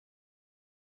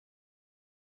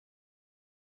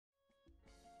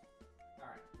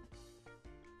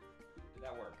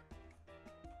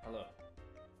Hello.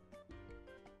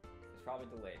 It's probably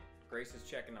delayed. Grace is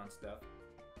checking on stuff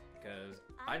because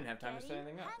I didn't have time to set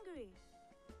anything up.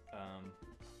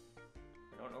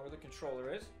 I don't know where the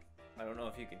controller is. I don't know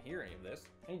if you can hear any of this.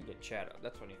 I need to get chat up.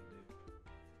 That's what I need to do.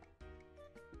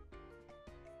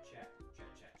 Chat.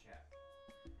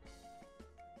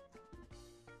 Close this.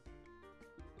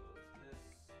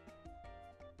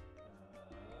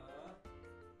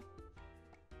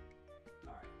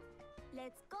 Alright.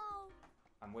 Let's go.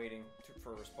 I'm waiting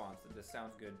for a response that this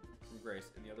sounds good from Grace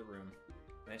in the other room.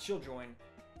 And then she'll join,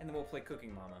 and then we'll play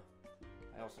Cooking Mama.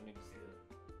 I also need to see the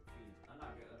feed. I'm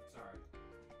not good. I'm sorry.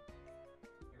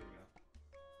 Here we go.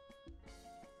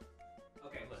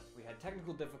 Okay, look. We had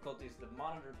technical difficulties. The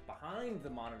monitor behind the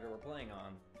monitor we're playing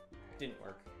on didn't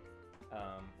work.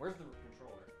 Where's the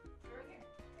controller? Right here.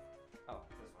 Oh,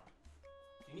 it's this one.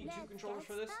 Do you need two controllers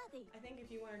for this? I think if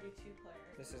you want to do 2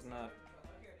 players. This is not...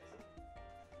 Here it is.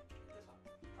 This one.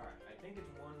 Alright, I think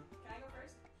it's one... Can I go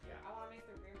first? Yeah. I want to make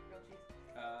the grilled cheese.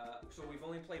 So we've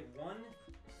only played one...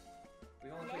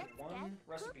 We've only played one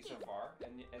recipe so far,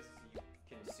 and as you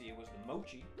can see, it was the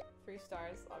mochi. 3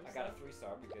 stars, obviously. I got a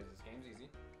 3-star because this game's easy.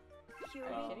 Here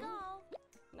we go.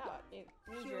 No, it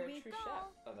means Here you're a we true go. chef.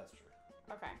 Oh, that's true.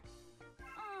 Okay.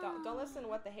 Don't listen to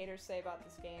what the haters say about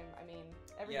this game. I mean,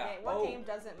 every Yeah. game. What game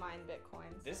doesn't mine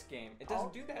bitcoins? This game, it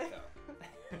doesn't do that though.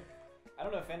 I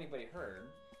don't know if anybody heard,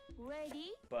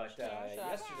 Ready? but Yes,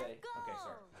 yesterday. go. Okay,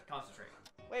 sorry. Concentrate.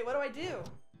 Wait, what do I do?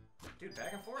 Dude,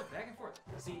 back and forth, back and forth.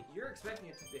 See, you're expecting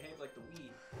it to behave like the Wii,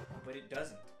 but it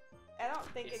doesn't. I don't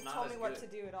think It's it not told as me what good.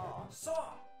 to do at all.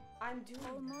 Saw. I'm doing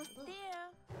Almost Look. there.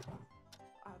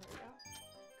 Oh, there we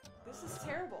go. This is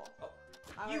terrible. Oh,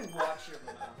 I you would- watch your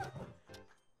mouth.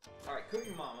 All right,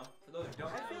 Cooking Mama. For those who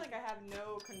don't know, I feel like I have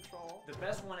no control. the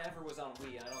best one ever was on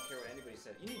Wii, and I don't care what anybody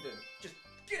said. You need to just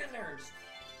get in there and just.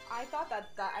 I thought that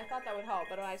would help,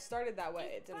 but when I started that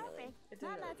way, it didn't really do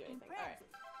Mama's anything. All right,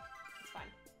 it's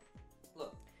fine.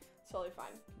 Look, It's totally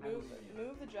fine. I Move believe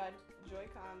you. the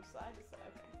Joy-Con side to side.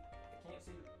 Okay. I can't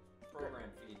see the program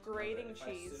feed. Grating If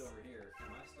cheese. I sit over here,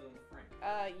 am I still in the frame?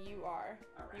 You are.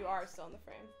 All right. You are still in the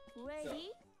frame. Ready?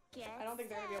 Get I don't think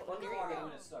they're gonna be able Plug to the hear log in you.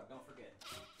 when it's stuck. Don't forget.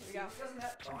 Here we go. It doesn't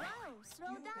have. Oh. No, slow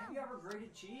Have down. you ever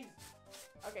grated cheese?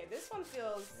 Okay, this one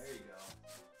feels. There you go.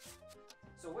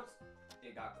 So what's?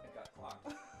 It got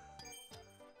clogged.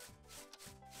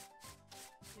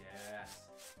 Yes.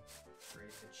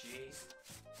 Grate the cheese.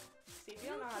 See, if you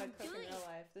don't know how to You cook can in do real it.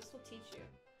 life, this will teach you.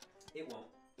 It won't.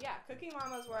 Yeah, Cooking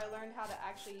Mama is where I learned how to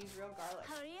actually use real garlic.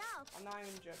 Hurry up. I'm not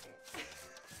even joking.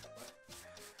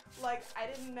 Like, I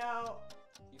didn't know.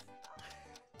 You,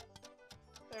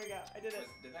 There we go. I did it.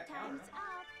 did that count? Time's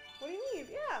up. What do you mean?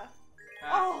 Yeah.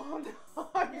 Ah, Oh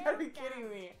no! You gotta be kidding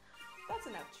me. That's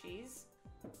enough cheese.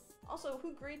 Also,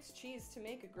 who grates cheese to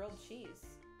make a grilled cheese?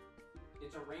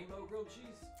 It's a rainbow grilled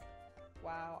cheese.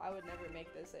 Wow, I would never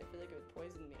make this. I feel like it would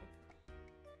poison me.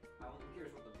 I don't care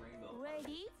what the rainbow.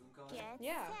 Ready? Food color. Get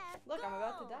Yeah. set, Look, I'm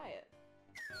about to go. diet.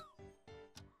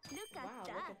 Look at Wow,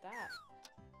 that. look at that.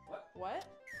 What? What?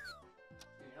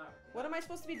 You're not. What am I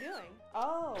supposed to be doing?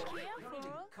 Oh. You don't need to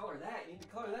Careful. color that. You need to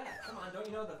color that. Come on, don't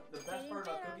you know the best part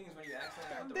about cooking is when you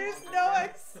accidentally have to. There's wrong no color?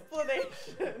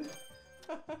 explanation.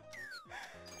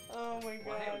 Oh my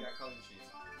Well, hey, we god. got colored cheese.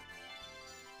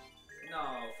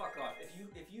 No, fuck off.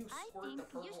 If you I squirt the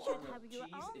think you purple should on the have your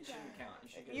cheese, own it shouldn't then. count. You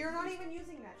should get You're not at least- even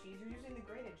using that cheese. You're using the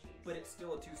grated cheese. But it's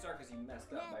still a 2-star because you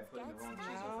messed up by Let's putting the get wrong cheese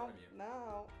in No, front of you.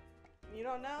 no. You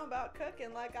don't know about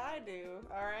cooking like I do,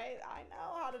 alright? I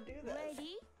know how to do this.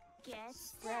 Ready? Get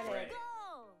Spread set, it. go.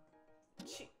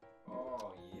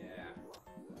 Oh yeah.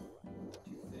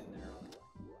 Too thin there.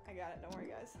 I got it, don't worry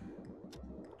guys.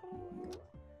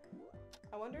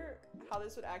 I wonder how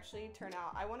this would actually turn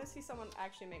out. I want to see someone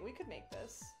actually make, we could make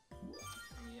this.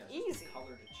 Yeah, Easy.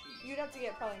 Colored cheese. You'd have to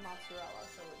get probably mozzarella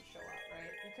so it would show up,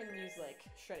 right? You couldn't use like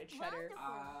shredded cheddar.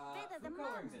 Better than Food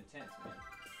coloring's intense, man.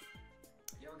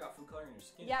 You ever got food coloring in your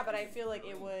skin? Yeah, but I It's feel like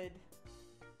really- it would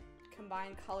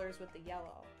combine colors with the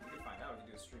yellow. We could find out. We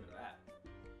could do a stream of that.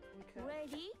 We could.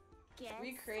 Ready? Get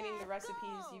Recreating the set,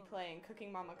 recipes go. you play in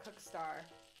Cooking Mama Cookstar,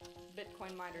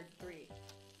 Bitcoin Miner 3.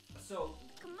 So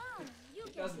Come on, you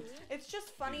It can doesn't- do it. It's just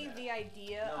funny, that. the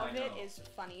idea No, I of it know. is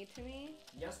funny to me.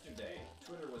 yesterday,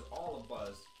 Twitter was all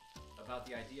abuzz about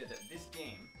the idea that this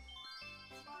game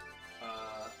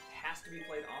has to be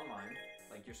played online.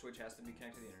 Like your Switch has to be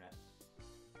connected to the internet.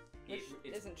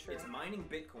 Which isn't true. It's mining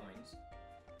bitcoins.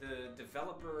 The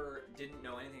developer didn't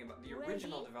know anything about the Ready,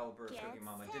 original developer of get Cooking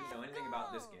Mama set, didn't know anything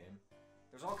about this go. game.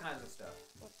 There's all kinds of stuff.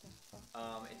 What the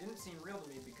fuck? It didn't seem real to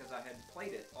me because I had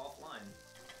played it offline.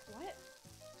 What?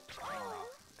 Uh,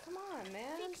 Come Come on,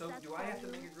 man. So do I have to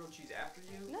make a grilled cheese after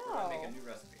you? No. Or do I make a new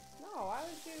recipe? No, why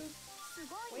would you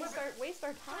waste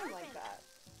our time like that?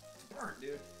 It's burnt,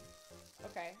 dude.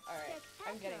 Okay, alright.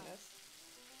 I'm getting this.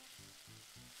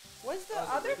 Was the Oh, is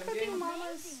it other rhythm Cooking game?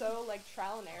 Mamas so like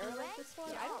trial and error like this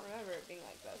one? I don't remember it being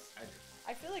like this. I do.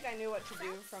 I feel like I knew what to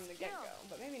do from the get-go,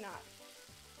 but maybe not.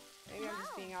 Maybe I'm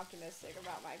just being optimistic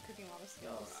about my Cooking Mama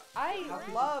skills. I how could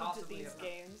you loved possibly these have not?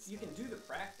 games. You can do the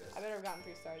practice. I better have gotten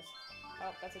 3 stars.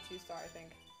 Oh, that's a 2-star, I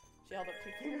think. She held up 2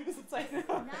 fingers. It's like,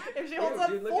 no. If she holds up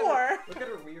Dude, 4... look at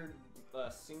her weird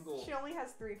single... She only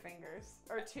has 3 fingers.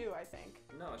 Or 2, I think.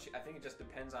 No, I think it just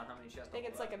depends on how many she has to I think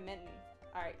it's hold like up. a mitten.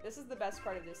 Alright, this is the best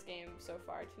part of this game so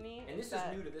far to me. And this is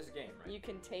that new to this game, right? you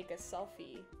can take a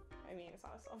selfie. I mean, it's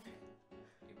not a selfie.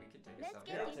 We can take a Let's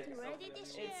selfie. get I'll it take a ready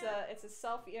selfie. this It's a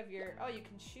selfie of your... Oh, you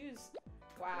can choose...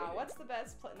 Wow, what's the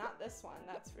best not this one,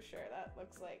 that's for sure. That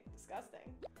looks like disgusting.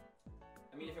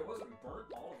 I mean, if it wasn't burnt,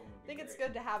 all of them would I be think it's great.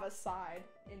 good to have a side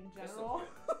in This general.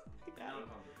 looks good. And now I'm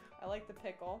hungry. I like the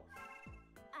pickle.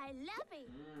 I love it.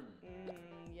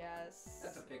 Yes.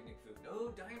 That's a picnic food.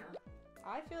 No diner.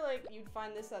 I feel like you'd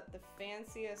find this at the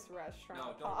fanciest restaurant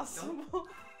No, don't- possible.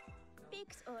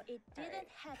 Fix or it didn't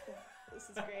happen. This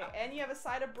is great. And you have a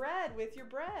side of bread with your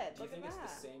bread. Do you Look think at it's that.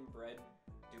 the same bread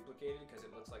duplicated because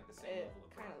it looks like the same It level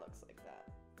of kind bread? of looks like that.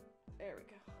 There we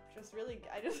go. Just really,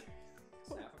 I just...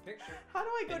 Snap a picture. How do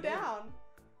I go And then- down?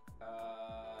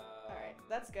 Alright,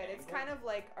 that's good. It's angle. kind of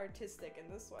like artistic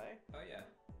in this way. Oh yeah.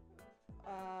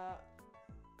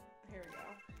 Here we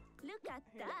go. Look at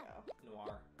Here that. we go.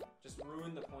 Noir. Just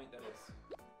ruin the point that it's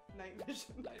Night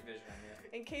vision. night vision on here.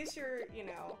 In case you're,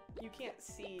 you can't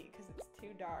see because it's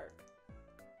too dark.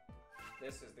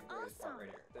 This is the greatest part right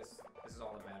here. This is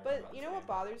all that matters. But about you this know what game.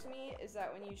 bothers me is that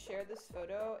when you share this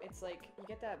photo, it's like you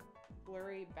get that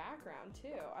blurry background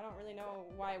too. I don't really know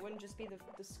why it wouldn't just be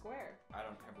the square. I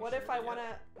don't have. What if I want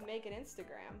to make an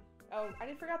Instagram? Oh,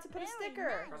 I forgot to put a Very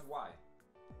sticker. Press Y.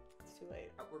 It's too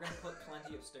late. We're gonna put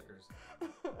plenty of stickers.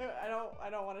 I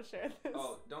don't want to share this.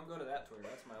 Oh, don't go to that Twitter.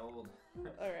 That's my old.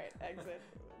 All right, exit.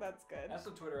 That's good. That's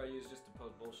the Twitter I use just to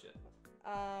post bullshit.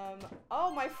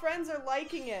 Oh, my friends are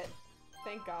liking it.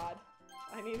 Thank God.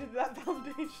 I needed that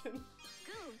validation.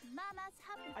 Good. Mama's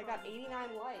happy. I got 89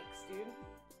 likes, dude.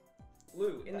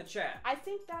 Lou, in the chat, I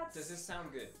think that's... does this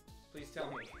sound good? Please tell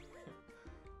me.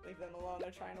 Leave them alone. They're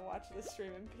trying to watch this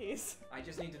stream in peace. I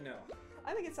just need to know.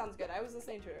 I think it sounds good. I was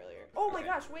listening to it earlier. Oh my Okay.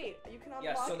 gosh, wait. You can unlock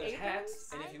Yeah, so there's aprons? hats,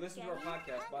 and if you listen to our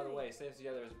podcast, by the way, Stay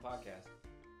Together is a podcast.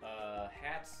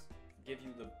 Hats give you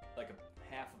like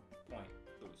a half a point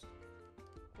boost,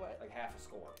 What? like half a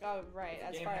score. Oh, right. If the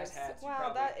As game far has as... hats, you wow,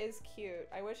 probably- that is cute.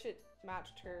 I wish it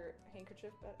matched her handkerchief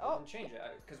better. Oh, Oh! and change it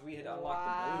because we had unlocked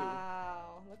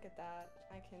Wow. Look at that.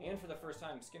 I can... the blue, and for the first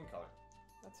time, skin color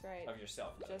That's right. of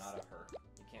yourself, though, Just- not of her.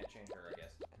 You can't change her, I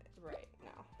guess. Right. No.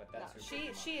 But No. that's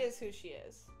who She is who she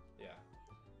is. Yeah.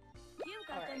 You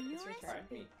got Alright, a new it's your turn.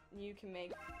 recipe. Me. You can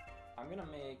make... I'm gonna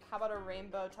make. How about a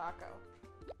rainbow taco?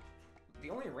 The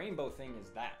only rainbow thing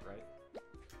is that, right?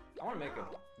 I want to make Wow.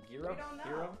 a gyro. We don't know.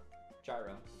 Gyro.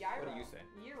 Gyro. Gyro. What do you say?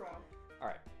 Gyro. All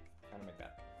right. I'm gonna make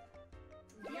that.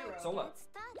 Gyro. So look, Get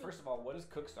started. first of all, what is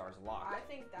Cookstar's lock? I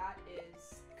think that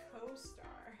is Cookstar.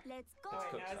 Let's go. It's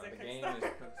Oh, wait, no, Cookstar. it's a The game Cookstar. is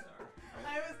Cookstar. Right?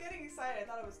 I was getting excited. I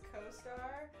thought it was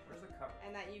CoStar Where's the cover?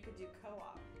 and that you could do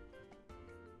co-op.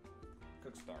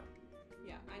 Cookstar.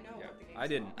 Yeah, I know Yeah, what the game's I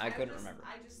didn't. called. I couldn't just, remember.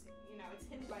 I just, it's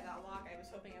hidden by that lock. I was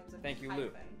hoping it was a Thank you, hyphen.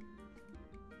 Lou.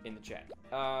 In the chat.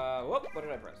 Whoop, what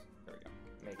did I press? There we go.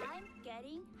 Make it. I'm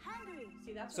getting hungry.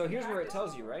 See, that's So what here's where it practice-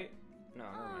 tells you, right? No,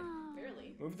 never mind. Ah.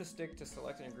 Barely. Move the stick to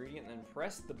select an ingredient, and then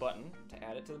press the button to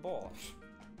add it to the bowl.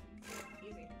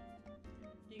 Easy.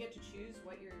 Do you get to choose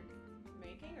what you're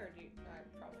making, or do you?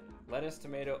 Probably not. Lettuce,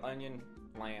 tomato, onion,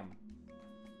 lamb.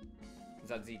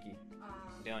 Tzatziki.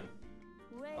 Done.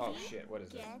 Ready? Oh shit, what is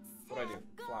this? Get What do I do?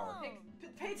 set, go. Flour.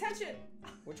 Pay attention.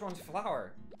 Which one's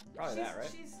flour? Probably that,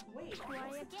 right? Wait. Try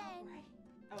what's the again. top right?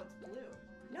 Oh, it's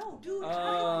blue. No, dude.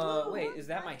 try blue. Wait, is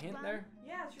that my hint there?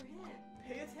 Yeah, it's your hint.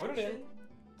 Pay attention. Put it in.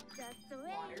 That's the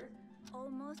way. Water.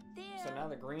 Almost there. So now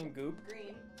the green goop,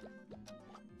 Green.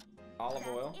 olive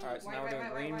oil. Alright, so White, now we're white, doing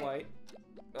white, green, white, white.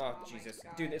 Oh, Oh my Jesus.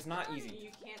 God. Dude, it's not easy.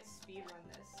 You can't speed run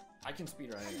this. I can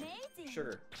speedrun anything. Amazing.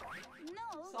 Sugar.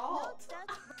 No. Salt. No,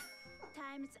 that's...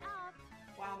 Time's up.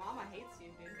 Wow, Mama hates you,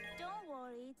 dude. Don't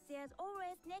worry. There's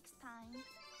always next time.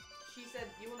 She said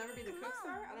you will never be the Come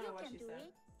Cookstar? on, I don't know you what can she do said.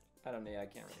 it. I don't know, I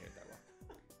can't really hear it that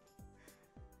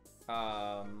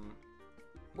well.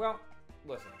 Well,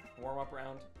 listen, warm-up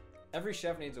round. Every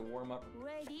chef needs a warm-up.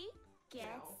 Ready? Get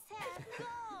No. set,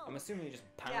 go. I'm assuming you just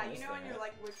pound Yeah, this you know when thing, you're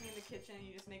right? like working in the kitchen and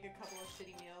you just make a couple of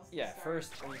shitty meals? to Yeah, start?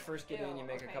 when you first get in, you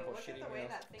make a okay, couple look shitty at the way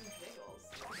meals. that thing jiggles.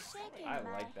 Shaking I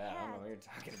my like that. I don't know head. what you're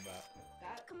talking about.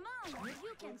 That Come on,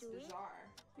 you can looks do it. bizarre.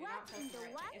 You're What not in pressing the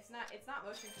right what? thing. It's not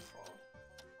motion controlled.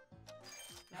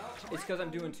 No. It's because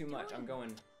I'm What are doing you too much. I'm doing?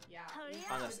 going Yeah. Hurry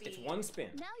needs up. on to this. It's be- one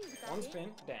spin. Now you got One it.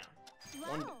 spin, down.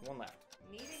 Wow. One left.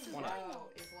 Kneading One dough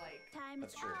is like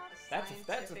Time's That's true. up. That's a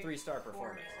scientific 3-star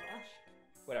performance. formula.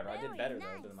 Whatever. I did Very better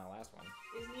nice. though than my last one.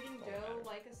 Is kneading That's all that dough matters.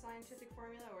 like a scientific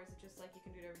formula, or is it just like you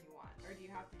can do whatever you want, or do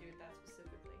you have to do it that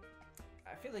specifically?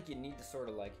 I feel like you need to sort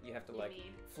of like you have to You like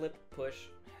need- flip, push.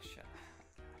 Shut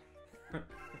up.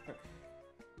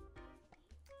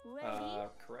 Ready?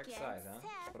 Correct Get size, huh?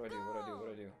 set, What do I do? What do I do? What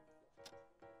do I do?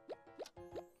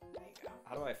 There you go.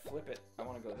 How do I flip it? I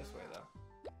want to go this way though.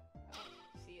 Oh,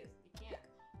 see, you can't.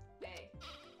 Hey,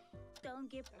 Don't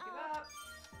give don't give up. up.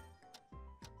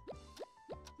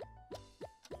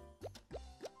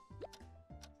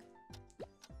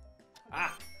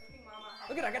 Ah! Cooking Mama has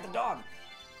Look at it, I got the a dog.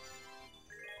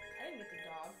 I didn't get the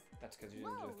dog. That's because you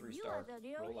didn't Whoa, do a you 3-star are the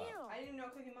real rollout. hero. I didn't know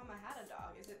Cooking Mama had a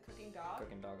dog. Is it Cooking Dog?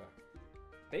 Cooking doggo.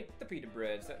 Bake the pita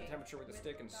bread. Set the Cooking temperature with a with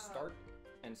stick and dog. start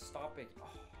and stop baking. Oh,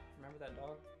 remember that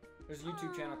dog? There's a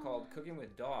YouTube channel called Cooking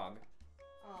with Dog.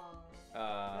 The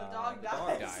dog the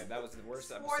dog dies. died. That was the worst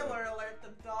Spoiler episode. alert,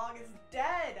 the dog is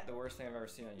dead! The worst thing I've ever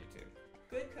seen on YouTube.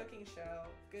 Good cooking show.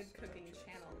 Good cooking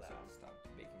channel, though. Stop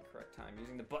baking correct time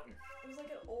using the button. It was like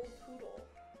an old poodle.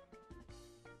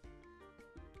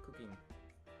 Cooking.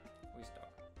 We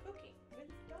stop. Cooking with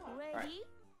dog. Ready?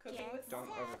 Cooking Get with Don't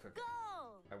dog. set, overcook it.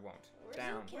 go. I won't. Where's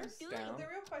Down. The, where's, You can do down. The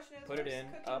real question is, Put it where's in,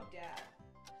 Cooking up. Dad?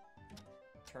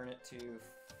 Turn it to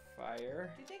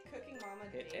fire. Do you think Cooking Mama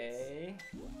Hit dates? A.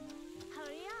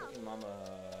 Hurry up. Cooking Mama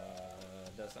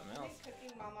does something Do you else. think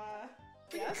Cooking Mama...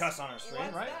 You can Yes? cuss on our stream,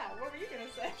 What's right? that? What were you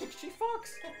gonna say? She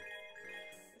fucks.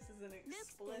 This is an Looks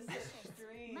explicit delicious.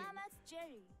 stream. Mama's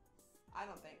Jerry. I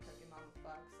don't think Cooking Mama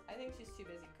fucks. I think she's too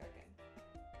busy cooking.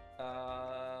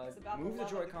 It's about Move the the love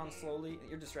of the Joy-Con game. slowly.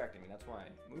 You're distracting me, that's why.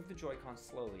 Move the Joy-Con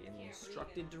slowly in the Can't read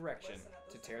instructed and direction listen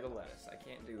at to the tear same the time. lettuce. I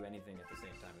can't do anything at the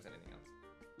same time as anything else.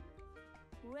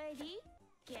 Ready?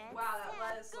 Get Wow, that set,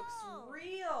 lettuce go. looks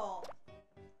real!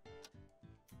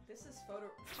 This is photo...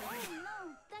 Oh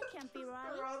no, that can't be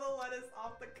right. Throw the lettuce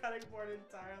off the cutting board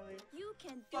entirely. You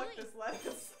can do Fuck it. this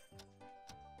lettuce.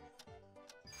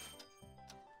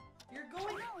 You're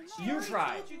going... No, She You already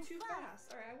try. told you too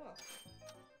fast. Alright, I will.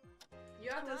 You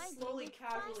have Try to doing slowly, it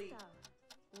casually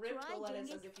faster. rip Try the lettuce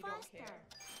doing as it if you don't faster. care.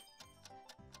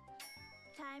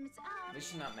 Time's At up.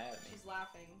 least she's not mad at me. She's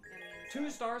laughing. And then 2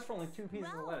 stars for only 2 pieces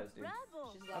of Bravo, lettuce, dude.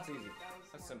 bravo. She's That's laughing. easy. That was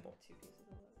That's more simple. than 2 pieces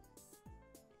of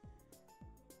lettuce.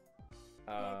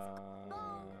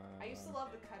 I used to love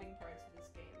the cutting parts of this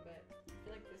game, but I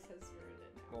feel like this has ruined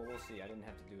it now. Well, we'll see. I didn't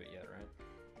have to do it yet, right?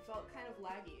 It felt kind of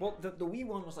laggy. Well, the Wii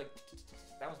one was like...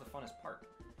 That was the funnest part.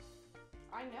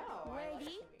 I know. I like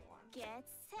Ready? the Wii one. Get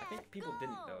set, I think people go.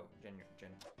 didn't, though,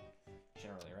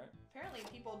 generally, right? Apparently,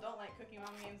 people don't like Cooking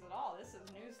Mama games at all. This is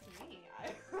news to me.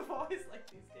 I've always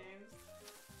liked these games.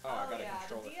 Oh, I gotta yeah,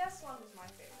 control the it. DS one was my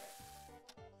favorite.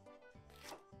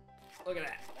 Look at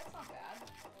that. That's not bad.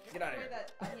 Look Get at outta the way here.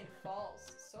 that onion falls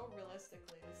so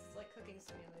realistically. This is like Cooking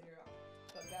Simulator,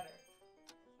 but better.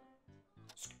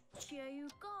 Here you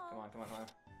go. Come on, come on, come on.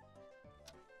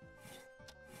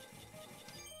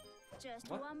 Just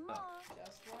What one the- more.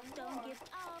 Just one Don't more. give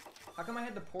up. How come I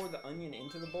had to pour the onion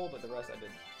into the bowl, but the rest I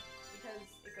didn't? Because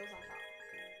it goes on top.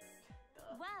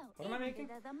 Duh. Wow. What am I even making?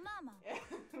 better than Mama. Yeah,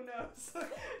 who knows?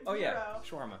 Oh yeah,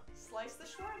 Gyro. shawarma. Slice the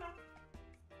shawarma.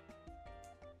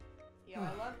 Yo,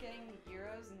 I love getting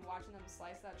gyros and watching them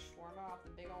slice that shawarma off the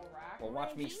big old rack. Well,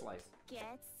 watch me Ready? slice.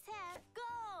 Get set,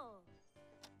 go.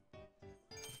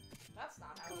 That's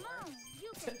not how Come it on, works.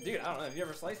 you can do Dude, it. I don't know. Have you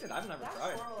ever sliced it? I've never That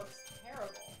tried. shawarma looks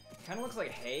terrible. Kind of looks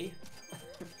like hay.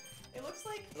 It looks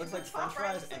like It looks the like top french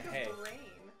right fries looks and like hay. a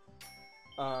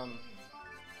brain.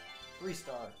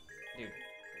 3-star. Dude,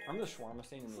 remember the shawarma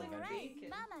scene in It's the like event? Right, bacon.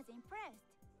 Mama's impressed.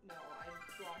 No, I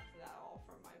blocked that all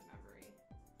from my memory.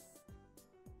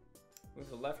 Move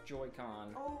the left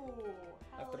Joy-Con, Oh,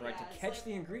 left hell and right yeah. to It's catch like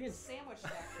the ingredients. sandwich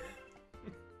stacker.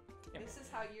 Damn. This is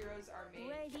how gyros are made.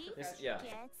 Ready? This, yeah.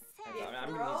 Get set, Yeah, I'm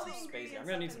throw gonna the need some space. I'm ingredients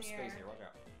gonna need up some in the space air. here. Watch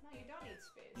out. No, you don't need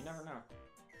space. You never know.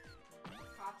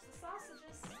 Pops the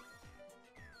sausages.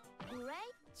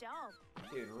 Great job.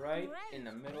 Dude, right Great. in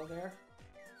the middle there.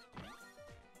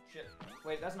 Shit.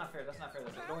 Wait, that's not fair. That's not fair.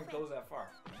 It only goes that far.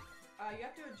 You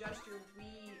have to adjust your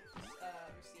Wii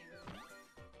receiver.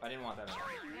 I didn't want that in there.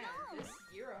 Man, no. this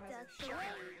gyro has That's a shit ton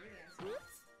right. of ingredients.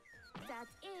 Oops.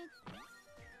 That's it.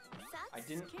 Such I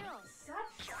didn't- skills.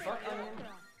 Such Fuck skill. onion.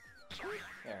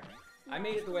 There. I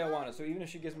made it the way I wanted, so even if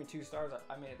she gives me 2 stars,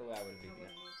 I made it the way I would have eaten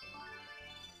it.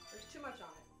 There's too much on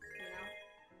it, you know?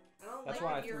 I don't That's like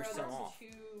why I a threw gyro some that's off. too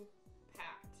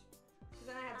packed. Because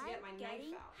then I have to get my I'm knife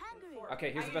getting out. hungry. and fork.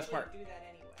 Okay, here's I the best usually part. do that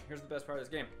anyway. Here's the best part of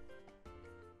this game.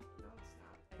 No, it's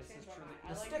not. I This is changed my truly mind.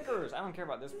 I the like stickers. I don't care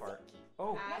about this part.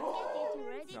 Oh. Add- Get it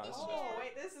ready No, to this is- share. Oh,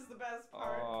 wait, this is the best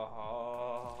part.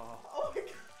 Oh. Oh my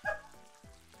god.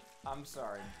 I'm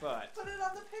sorry, but Put it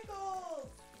on the pickles.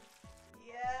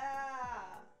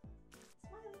 Yeah.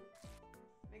 Smiley.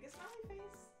 Make a smiley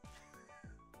face.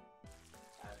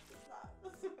 That's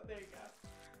not. There you go.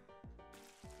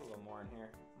 put a little more in here.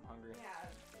 I'm hungry. Yeah.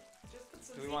 Just put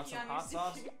some Do we want ziti some on your hot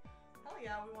sauce? ziti. Hell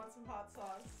yeah, we want some hot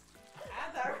sauce.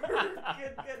 Add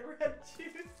that good red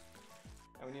juice.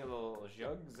 And we need a little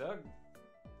zug.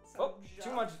 Some Oh, too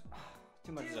zhug. much.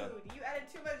 Too much Dude, zug. you added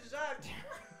too much zhug.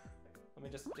 Let me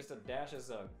just a dash of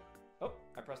zug. Oh,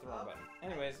 I pressed the wrong Oh. button.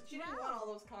 Anyways, She didn't want all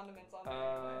those condiments on there.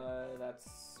 anyway.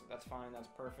 that's fine. That's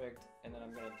perfect. And then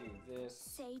I'm gonna do this.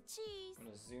 Say cheese. I'm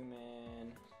gonna zoom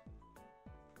in.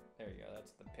 There you go.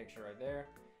 That's the picture right there.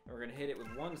 And we're gonna hit it with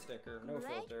 1 sticker, no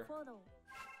Great filter. photo.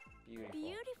 Beautiful.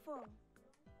 Beautiful.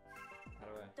 How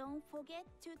do I? Don't forget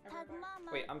to tag Everywhere.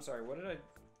 mama. Wait, I'm sorry. What did I?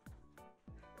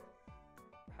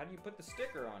 How do you put the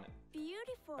sticker on it?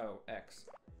 Beautiful. Oh, X.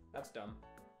 That's dumb.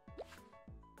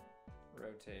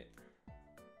 Rotate.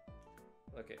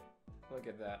 Look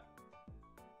at that.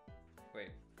 Wait,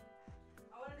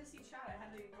 I wanted to see chat. I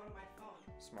had to go to my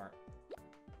phone. smart.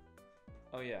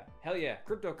 Oh yeah, hell yeah,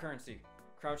 cryptocurrency.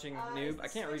 Crouching Is noob. the I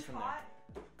can't read Switch from hot?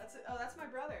 That's it. Oh, that's my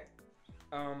brother.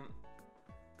 there.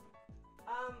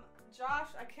 Josh,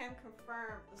 I can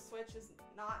confirm the Switch is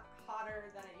not hotter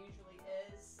than it usually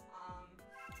is.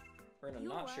 We're gonna You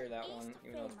not are share that East one,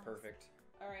 even though it's famous. perfect.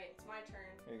 All right, it's my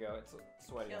turn. There you go. It's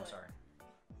sweaty. Kill I'm it. sorry.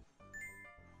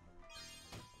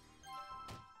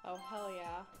 Oh hell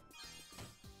yeah!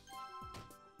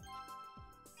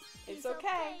 It's Piece of okay.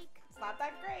 cake. It's not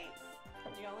that great.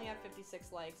 You only have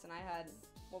 56 likes, and I had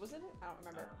what was it? I don't I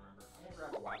remember. don't remember. I'm gonna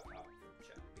grab a laptop for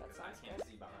check because I sounds can't good.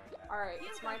 see behind that. All right, You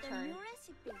it's my got a turn. new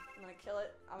recipe. I'm gonna kill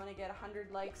it. I'm gonna get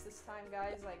 100 likes this time,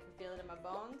 guys. I can feel it in my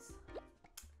bones.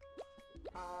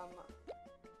 Oh my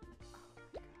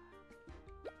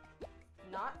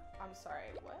god. I'm sorry,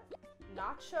 what?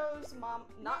 Let's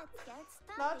get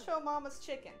started. Nacho Mama's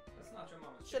chicken. That's Nacho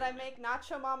Mama's Should I make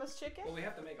Nacho Mama's chicken? Well, we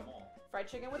have to make them all. Fried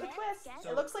chicken with a Let's twist.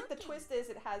 get It looks like the cooking. twist is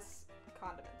it has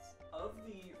condiments. Of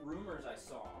the rumors I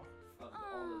saw of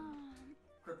all the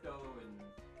crypto and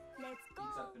Let's go.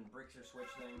 Geeks Up and Bricks Your Switch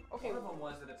thing, Okay. one of them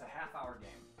was that it's a half-hour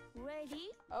game. Ready?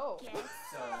 Oh. Get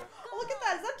So, Oh, look at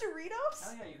that. Is that Doritos?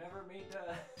 hell yeah, you've never made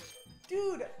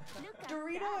Dude, Look at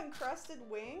Dorito that. encrusted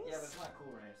wings? Yeah, but it's not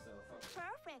Cool Ranch, so fuck.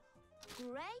 Perfect.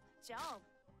 Great job.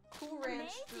 Cool Ranch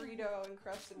Amazing. Dorito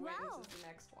encrusted wings Wow. is the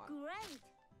next one. Great.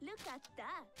 Look at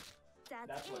that. That's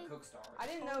That's what it. Cookstar I is.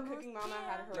 didn't know Almost Cooking Mama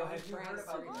had her Yo, own have you heard brand of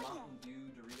about the Doritos. Mountain Dew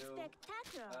Dorito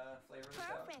Spectacular. flavor and stuff?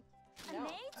 Perfect. No,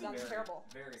 Amazing. sounds Very, terrible.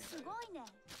 Very exciting. すごいね.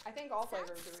 I think all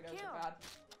flavors of That's Doritos cute. are bad.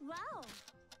 Wow.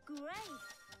 Great.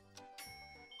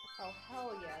 Oh,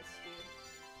 hell yes, dude.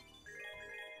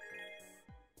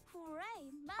 Hooray.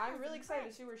 I'm Mama's really excited to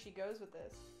great. see where she goes with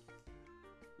this.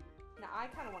 Now, I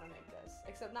kind of want to make this,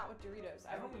 except not with Doritos.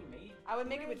 Haven't we made? I would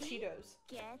make it with Ready? Cheetos.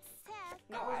 Get set.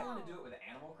 No, I always I- wanted to do it with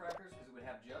animal crackers because it would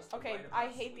have just the Okay, right I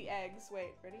amount of hate the sweet. eggs.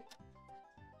 Wait, ready?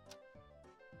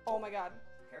 Oh my god.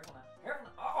 Careful now. Careful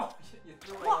now. Oh, you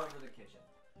threw it What? all over the kitchen.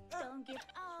 Don't give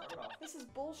up. Scrub it off. This is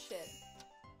bullshit.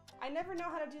 I never know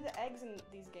how to do the eggs in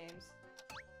these games.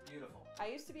 Beautiful. I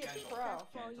used to be a Gentle. pro.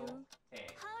 For Gentle. you. Hey.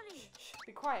 Hurry. Shh,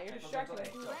 be quiet, you're Gentle, distracting me.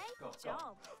 gentle, Great Go, go, go.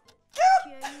 job.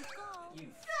 Here you go.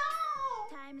 You.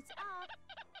 Time's up.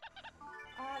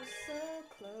 I'm so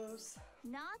close.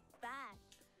 Not bad.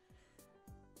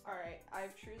 Alright,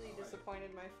 I've truly Alright.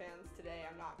 disappointed my fans today.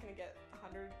 I'm not gonna get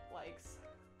 100 likes.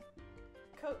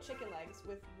 Coat chicken legs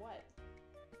with what?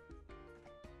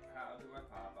 How do I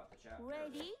pop out the chapter?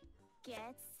 Ready?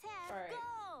 Get set. All right.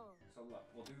 Go. So look,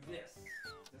 we'll do this.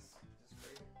 This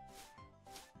crazy.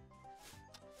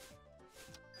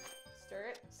 Stir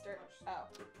it, stir it. Oh.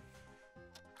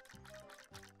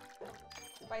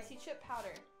 Spicy chip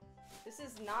powder. This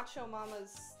is Nacho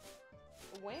Mama's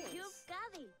wings. You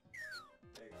got it.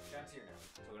 There you go. Chat's here now,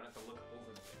 so we don't have to look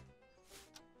over the thing.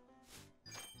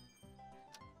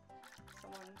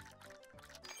 Someone.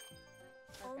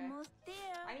 Okay. Almost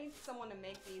there. I need someone to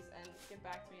make these and get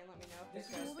back to me and let me know if This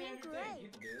this is a goes. Doing standard great. thing.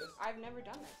 People do this. I've never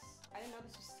done this. I didn't know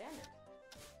this was standard.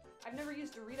 I've never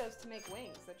used Doritos to make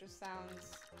wings. That just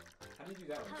sounds. How do you do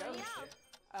that with Hurry ghost up.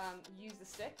 stick? Use the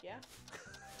stick, yeah.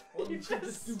 Well, You you should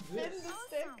just just do spin this. the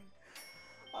stick. Awesome.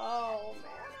 Oh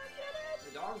man, I get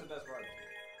it. The dog's the best part.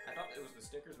 I thought it was the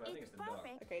stickers, but I think it's the dog.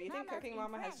 Okay, do you think Cooking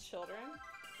Mama has children?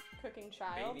 Cooking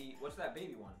Child? Baby, what's that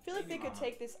baby one? I feel like they could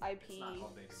take this IP It's not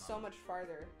called Baby so Mama. much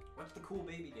farther. What's the cool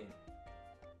baby game?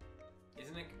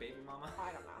 Isn't it Baby Mama?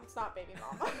 I don't know. It's not Baby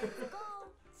Mama.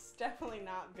 It's definitely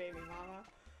not Baby Mama.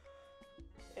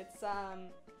 It's I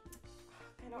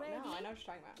don't know. I know what you're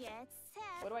talking about. Get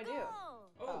set. What do I do?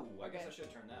 Go. Oh, I okay. guess I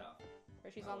should turn that off. Or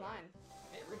she's Oh, online.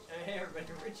 Hey, hey everybody,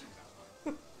 Richie.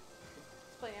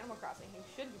 He's playing Animal Crossing. He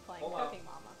should be playing Hold up. Cooking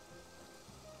Mama.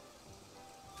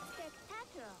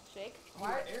 Spectacular. Shake. Oh,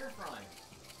 Why? air frying.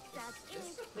 That's This it.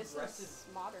 is a This progressive is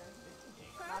modern. game.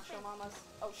 Nacho Mamas.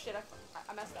 Oh shit!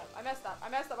 I messed up. I messed up. I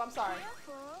messed up. I'm sorry.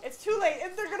 Careful. It's too late,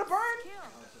 and they're gonna burn. Kill.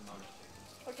 Oh, it's a mama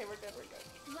chicken. Okay, we're good. We're good.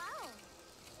 Wow.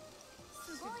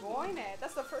 Sugoine.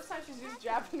 That's the first time she's used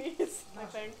Japanese. I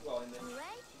think. Well, and then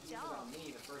Great she used it on job.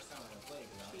 me the first time I played.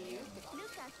 She used it on.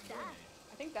 Look at that.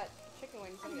 I think that chicken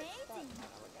wing's gonna get stuck. Amazing. No,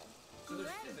 we're good. So there's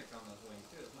Great. physics on those wings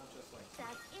too. It's not just like,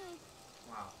 That's it.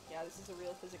 wow. Yeah, this is a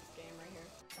real physics game right here.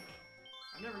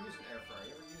 I've never used an air fryer.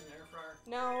 You ever used an air fryer?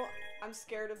 No, I'm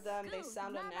scared of them. They Good.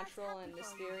 sound Mama's unnatural and happy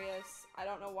for you. mysterious. I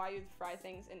don't know why you'd fry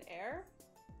things in air.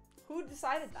 Who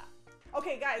decided that?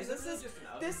 Okay, guys, Is it this really is just an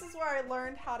oven? this is where I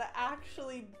learned how to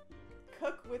actually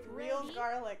cook with real Ready?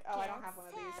 garlic. Oh, I don't Get have one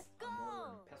of these. set, A mortar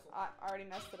Go. and pestle? I already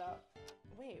messed it up.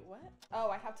 Wait, what? Oh,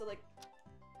 I have to like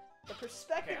the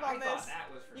perspective Okay, I on thought this. that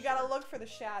was for You gotta sure. look for the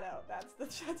shadow. That's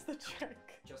the trick.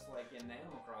 Just like in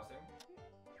Animal Crossing.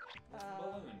 With Uh,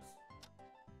 balloons.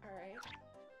 All right.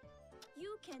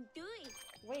 You can do it.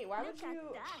 Wait, why would Look at you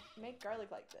that. make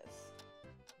garlic like this?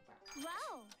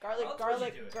 Wow. Garlic, How else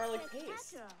would you garlic, do it? garlic paste.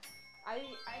 Spectacular.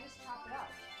 I just chopped it up.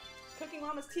 Cooking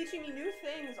Mama's teaching me new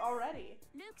things already.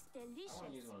 Looks I want to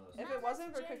delicious. use one of those. If it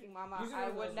wasn't for Cooking Mama, Using I one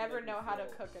of would those never would make know me how to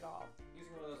feel- cook at all.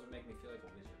 Using one of those would make me feel like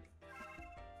a wizard.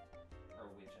 Or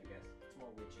a witch, I guess. It's more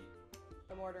witchy.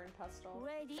 The mortar and pestle.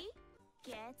 Ready?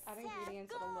 Get Add set,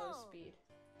 ingredients go. at a low speed.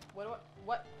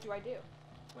 What do I do?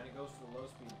 When it goes to the low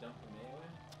speed, dump the mayo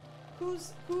in.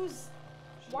 Who's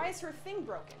why is her thing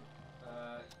broken?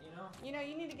 You know, You know,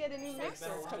 you need to get a new It's mixer,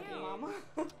 been a long Cooking game. Mama.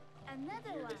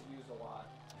 Another gear one. gets used a lot.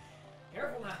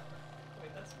 Careful now.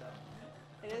 Wait, that's dumb.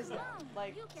 It is Come though. on,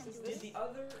 Like, you can this do is Did the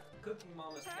other Cooking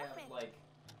Mamas have Perfect. like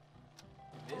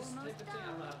this Almost type of thing? I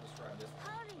don't know how done. to describe this.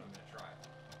 Hurry. I'm gonna try.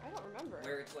 I don't remember.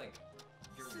 Where it's like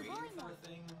you're waiting for a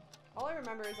thing. All I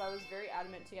remember is I was very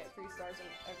adamant to get 3 stars in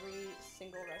every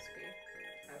single recipe.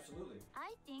 Absolutely.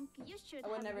 I think you should I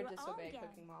would have never your disobey own game.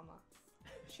 Cooking Mama.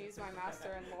 She's my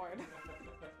master and lord.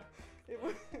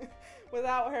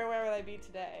 Without her, where would I be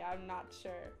today? I'm not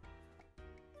sure.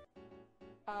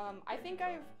 I think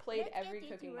I've played Let's every get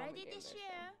it Cooking Mama ready game. this there's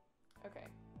year. been. Okay,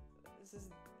 this is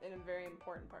a very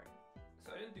important part.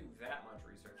 So I didn't do that much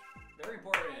research. Very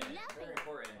important in I it. love Very it.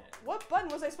 important in it. What button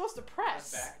was I supposed to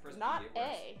press? back, press Not B, it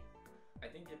works. A. I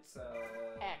think it's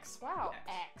X. Wow, X.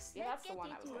 X. Yeah, that's Let's the one I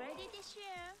get was it looking ready this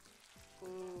year. for.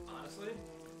 Ooh. Honestly?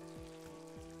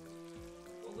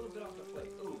 a little bit off the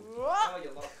plate. Ooh. Whoa! Oh,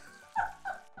 you lost.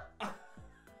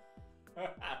 I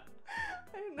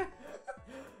didn't know.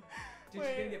 Dude, she's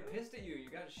Wait. gonna get pissed at you. You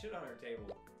got shit on her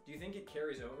table. Do you think it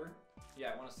carries over?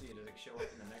 Yeah, I want to see it. Does it show up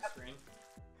in the next screen?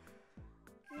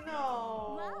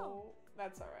 No. Wow.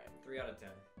 That's alright. 3 out of 10.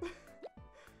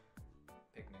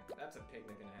 Picnic. That's a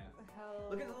picnic and a half. The hell?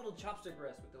 Look at the little chopstick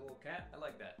rest with the little cat. I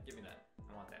like that. Give me that.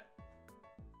 I want that.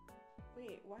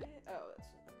 Wait, why? Oh, that's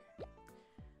okay.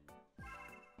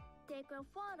 Take a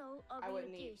photo of I your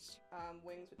wouldn't eat dish.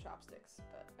 wings with chopsticks,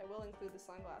 but I will include the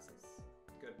sunglasses.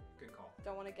 Good. Good call.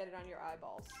 Don't want to get it on your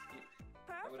eyeballs.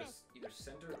 I would have Perfect. either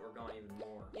centered or gone even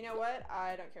more. You know what?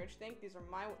 I don't care what you think. These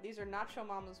are Nacho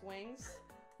Mama's wings,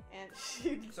 and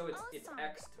she. So it's Awesome.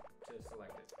 X to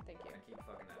select it. Thank you. I keep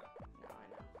fucking that up. No, I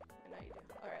know you do.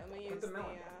 All right, let me Put use the the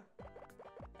melon.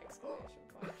 exclamation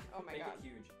point. Oh my Make god. it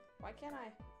huge. Why can't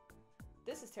I?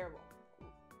 This is terrible.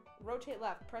 Rotate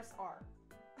left. Press R.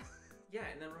 Yeah,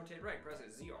 and then rotate right. Press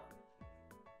it. ZR.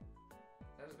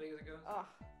 Is that as big as it goes? Ugh.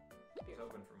 I was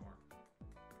hoping for more.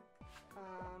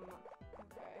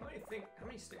 Okay. How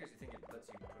many stickers do you think it lets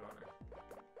you put on there?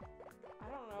 I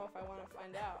don't know if I want to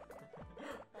find out.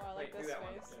 Oh, I like Wait, do this that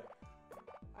one. face.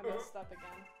 Yeah. I messed up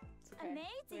again. It's okay.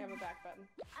 We have a Amazing. back button.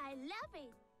 I love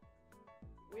it.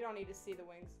 We don't need to see the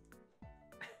wings.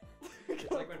 It's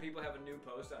like when people have a new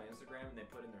post on Instagram and they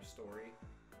put in their story,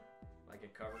 like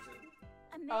it covers it.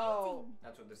 Amazing. Oh,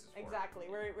 That's what this is for. exactly.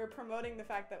 We're promoting the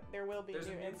fact that there will be There's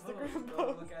new a new Instagram post. Go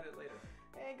posts. look at it later.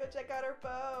 Hey, go check out our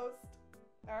post.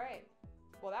 All right.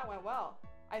 Well, that went well.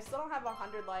 I still don't have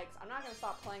 100 likes. I'm not gonna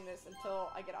stop playing this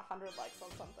until I get 100 likes on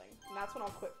something, and that's when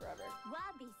I'll quit forever.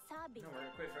 Wabi sabi. No, we're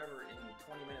gonna quit forever in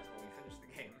 20 minutes when we finish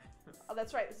the game. Oh,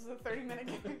 that's right. This is a 30-minute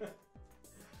game.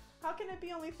 How can it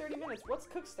be only 30 minutes? What's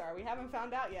Cookstar? We haven't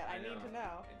found out yet. I need to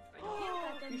know.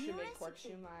 You should make pork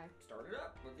shumai. Start it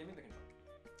up. Well, give me the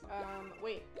control.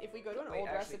 Wait. If we go to an old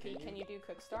recipe, can you do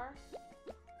Cookstar?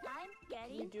 I'm Can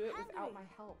getting you do it hungry. without my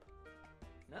help?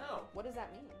 No. What does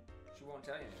that mean? She won't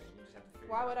tell you anything. You just have to figure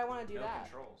it Why out. would I want to do No that?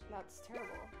 controls. That's terrible.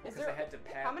 Is Because there? they had to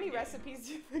pad How many the game. recipes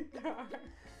do you think there are?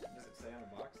 Does it say on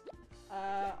the box?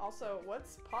 Also,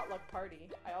 what's potluck party?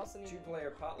 I also need.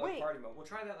 2-player potluck Wait. party mode. We'll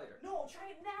try that later. No, try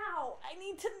it now. I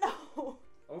need to know.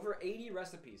 Over 80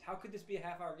 recipes. How could this be a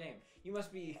half-hour game? You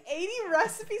must be. 80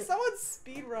 recipes. Someone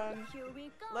speed run. Here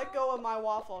we go. Let go of my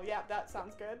waffle. Yeah, that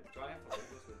sounds good. Do I have to leave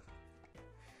this with?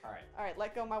 All right. All right,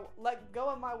 let go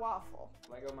of my waffle.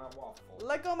 Let go my waffle.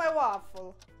 Let go of my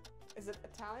waffle. Is it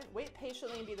Italian? Wait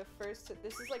patiently and be the first to.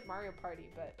 This is like Mario Party,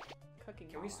 but cooking.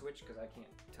 Can we mama. switch? Because I can't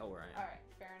tell where I am. All right,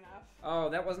 fair enough. Oh,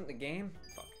 that wasn't the game?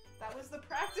 Fuck. That was the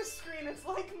practice screen. It's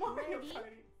like Mario Ready?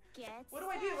 Party. Get What do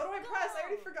I do? What do I set, press? I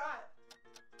already go. forgot.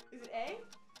 Is it A?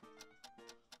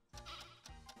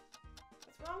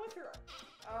 What's wrong with your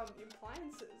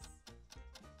appliances?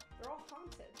 They're all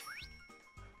haunted.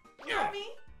 Was that me?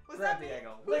 Was Grab that the me?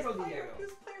 Eggo. Who's Lego the player? Eggo.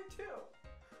 Who's player 2?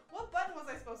 What button was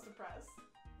I supposed to press?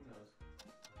 Who knows?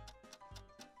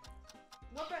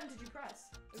 What button did you press?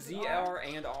 Is it Z, R? R,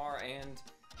 and R, and.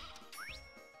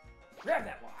 Grab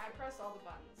that one! I pressed all the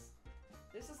buttons.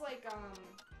 This is like,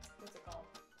 what's it called?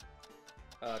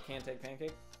 Can't take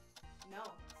pancake? No,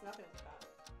 it's nothing like that.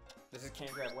 This is can't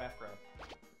grab waff grab.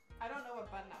 I don't know what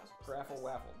button I was supposed to Graffle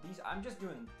press. waffle. I'm just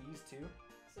doing these two.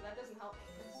 So that doesn't help me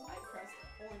because I pressed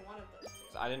only one of those two.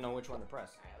 So I didn't know which one to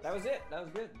press. Alright, That was it. That was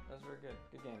good. That was very good.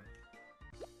 Good game.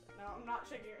 No, I'm not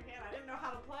shaking your hand. I didn't know how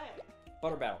to play.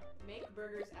 Butter battle. Make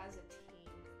burgers as a team.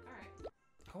 Alright.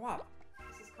 Co-op.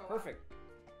 This is co-op. Perfect.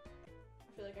 I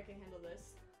feel like I can handle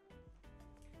this.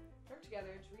 Work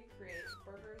together to recreate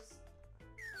burgers.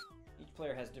 Each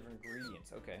player has different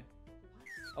ingredients. Okay.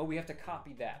 What? Oh, we have to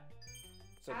copy that.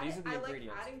 So these are the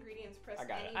ingredients. Add ingredients. Press I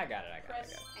got it. any, I got it. I got it.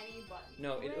 Press any button.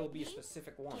 No, it'll be a Ready?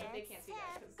 specific one. Get They can't see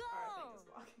that because our thing is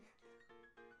blocking.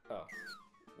 Oh.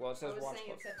 Well, it says I was watch.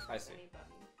 saying it said I press see. any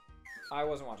button. I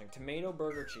wasn't watching. Tomato,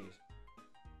 burger, cheese.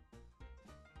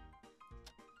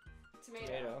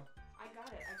 Tomato. I got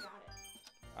it. I got it.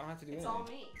 I don't have to do It's anything. all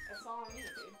me. It's all on me,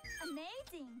 dude.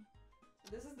 Amazing.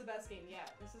 This is the best game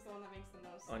yet. This is the one that makes the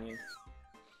most Onion. sense.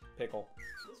 Pickle.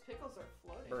 Those pickles are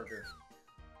floating. Burger.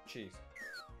 Cheese.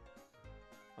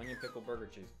 Onion, pickle, burger,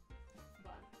 cheese.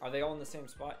 Bun. Are they all in the same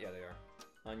spot? Yeah, they are.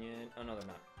 Onion. Oh, no, they're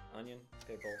not. Onion,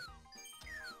 pickle. Burger.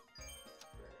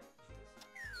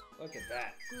 Cheese. Look at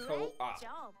that. Great Co-op.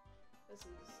 job. This is,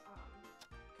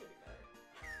 could be better.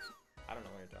 I don't know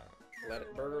what you're talking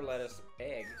about. Burger, lettuce,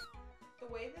 egg. The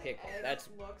way that Pickle. egg That's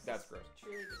looks gross.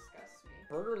 truly disgusts me.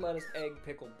 Burger, lettuce, egg,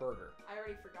 pickle, burger. I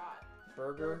already forgot.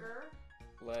 Burger,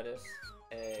 lettuce,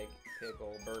 egg,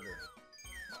 pickle, burger.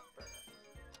 Oh, burger.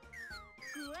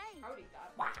 Great. I would eat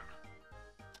that. Wow.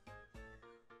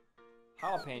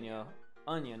 Jalapeno,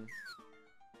 onion,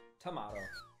 tomato,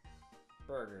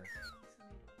 burger.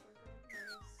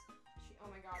 Oh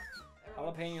my god.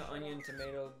 Everyone Jalapeno, shut onion, up.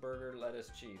 tomato, burger, lettuce,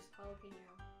 cheese.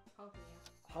 Jalapeno.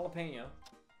 Jalapeno,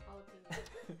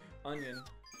 Jalapeno. onion,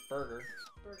 burger.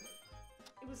 Burger.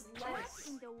 It was What lettuce.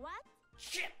 in the what?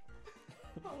 Shit!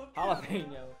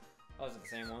 Jalapeno. Oh, is it the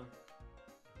same one?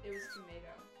 It was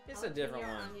tomato. It's a different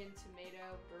Jalapeno, one. Onion, tomato,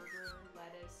 burger,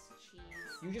 lettuce, cheese.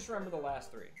 You just remember the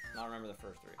last three, not remember the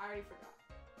first three. I already forgot.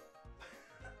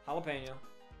 Jalapeno,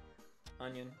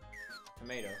 onion,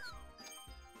 tomato,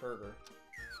 burger,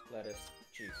 lettuce,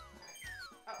 cheese.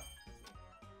 Oh, it's me.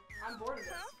 I'm bored of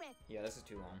this. Perfect. Yeah, this is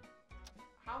too long.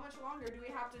 How much longer do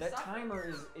we have to That suffer?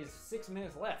 timer is 6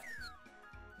 minutes left.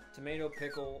 Tomato,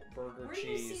 pickle, burger, Where do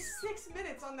you see cheese. 6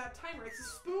 minutes on that timer? It's a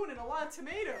spoon and a lot of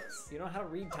tomatoes. You know how to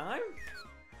read time?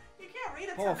 You can't read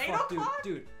a Oh tomato fuck, dude, clock?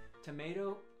 dude.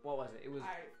 Tomato. What was it? It was.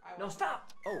 I No, was-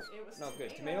 stop. Oh, It was no,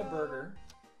 good. tomato. Tomato burger.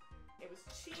 It was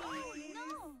cheese. Oh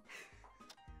no.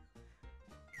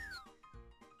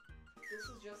 This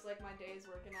is just like my days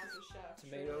working as a chef.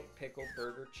 Tomato, truly. pickle,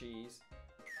 burger, cheese,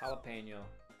 jalapeno,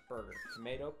 burger.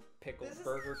 Tomato, pickle, This is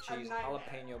burger, a cheese, nightmare.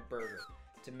 jalapeno, burger.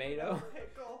 Tomato,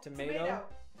 Pickle. Tomato.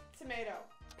 Tomato.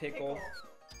 pickle,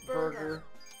 Burger. burger,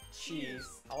 cheese,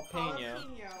 jalapeno.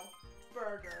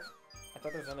 Burger. I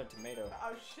thought there was another tomato.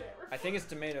 Oh shit. I think it's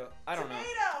tomato. I don't know.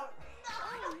 Tomato.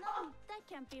 Oh no. That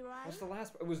can't be right. What's the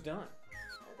last? It was done.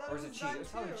 I thought Or is it was cheese? done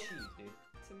It's probably too. cheese, dude.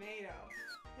 Tomato.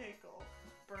 Pickle.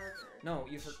 burger. No,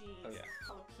 you cheese, Oh yeah.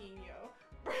 jalapeno,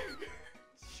 burger,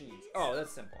 Cheese. Oh,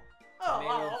 that's simple. Oh,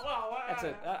 Tomato. well, That's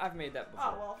it. I've made that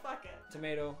before. Oh, well, fuck it.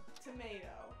 Tomato. Tomato.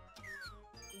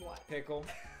 What? Pickle.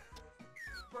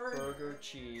 Burger.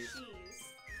 Cheese. Cheese.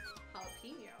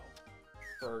 Jalapeno.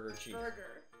 Burger. Cheese.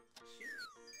 Burger. Cheese.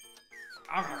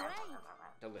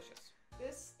 Delicious.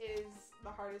 This is the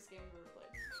hardest game we've ever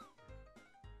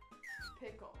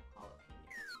played. Pickle. Jalapeno.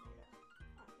 Tomato.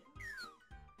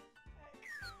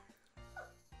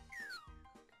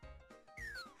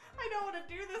 I don't want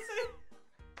to do this.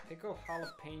 Pickle,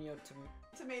 jalapeno,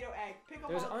 Tomato, egg. Pickle,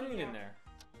 There's jalapeno. onion in there.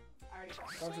 I already got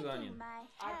it. Starts with onion.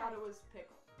 I thought it was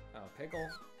pickle. Oh, pickle,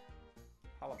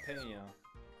 jalapeno,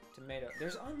 tomato.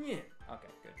 There's onion. Okay,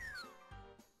 good.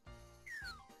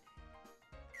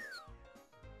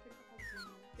 Pickle,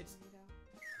 jalapeno, It's- tomato,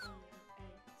 onion,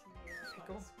 egg, tomato,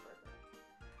 Pickle? lettuce,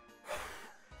 burger.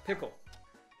 Pickle.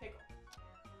 Pickle.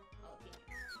 Jalapeno.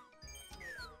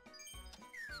 Tomato.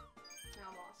 Now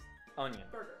I'm lost. Onion.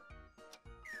 Burger.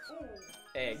 Ooh.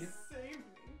 Egg. Save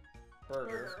me.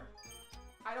 Burger.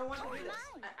 I don't want to do this.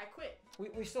 I quit.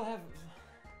 We still have,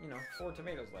 4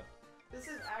 tomatoes left. This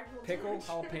is actual Pickle,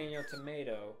 torture. jalapeno,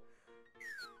 tomato,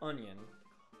 onion,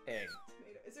 egg.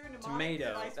 Tomato. Is there a mnemonic Tomato.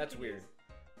 device we That's can weird.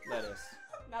 use? Lettuce.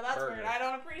 Now that's Burger. weird. I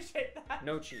don't appreciate that.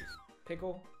 No cheese.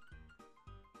 Pickle,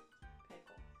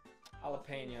 Pickle.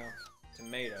 jalapeno,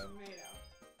 tomato. Tomato.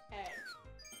 Egg.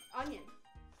 Onion.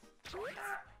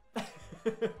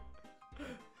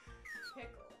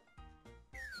 Pickle.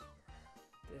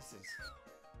 This is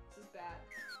Bad.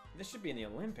 This should be in the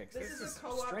Olympics. This is a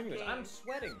co-op strenuous. game. I'm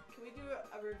sweating. Can we do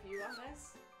a review on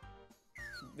this?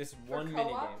 This For one mini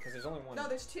co-op? game because there's only one. No,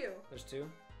 there's 2. There's 2.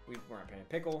 We weren't paying.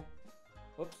 Pickle.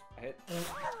 Whoops, I hit.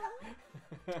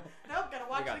 Nope, gotta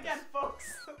watch got it again,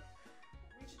 folks.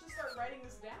 We should just start writing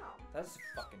this down. That's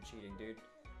fucking cheating, dude.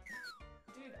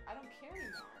 Dude, I don't care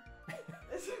anymore.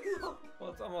 This is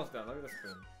Well, it's almost done. Look at the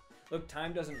spoon. Look,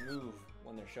 time doesn't move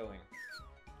when they're showing.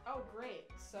 Oh, great.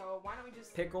 So why don't we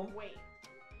just Pickle. wait?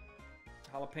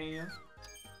 Jalapeno.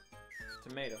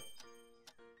 Tomato.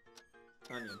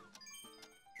 Onion.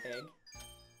 Egg.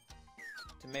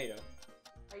 Tomato.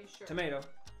 Are you sure? Tomato.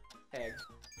 Egg.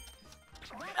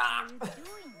 What are you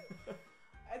doing?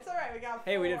 It's alright, we got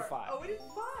 4. Hey, we did 5. Oh, we did 5.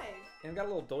 And we got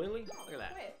a little doily. Oh, Look at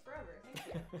that. quit forever.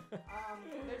 Thank you.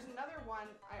 There's another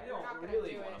one. I We're not don't gonna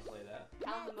really do want it. to play that.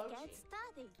 Pound the Let's mochi. get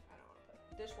started. I don't want to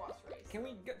play. Dishwash race. Can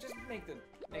we just make the?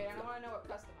 Wait, I want to know what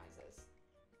customize is.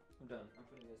 I'm done. I'm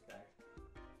putting this back.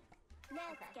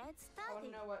 Let's Okay. get I want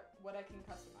to started. know what I can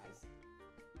customize.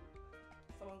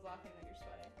 Someone's laughing that you're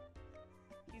sweating.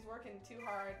 He's working too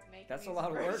hard to make That's a these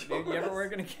lot of work, dude. You ever virtuals.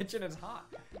 work in a kitchen? It's hot.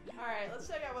 Alright, let's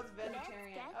check out what's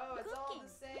vegetarian. get Oh, it's all cooking.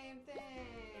 the same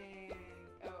thing.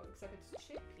 Oh, except it's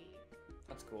chickpea.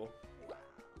 That's cool. Wow.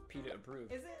 PETA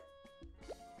approved. Is it?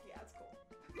 Yeah, it's cool.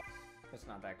 It's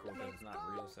not that cool because it's not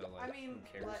real. So like, I mean,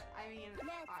 who cares? I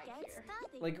Let's get care.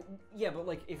 started. Like, yeah, but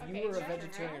like, if Okay, you were a sure,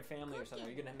 vegetarian right? family or something,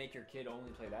 are you gonna make your kid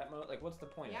only play that mode? Like, what's the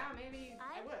point? Yeah, maybe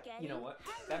I I'm would. getting You know what?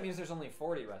 hungry. That means there's only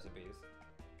 40 recipes.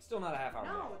 Still not a half hour.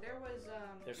 No, video. there was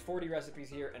There's 40 recipes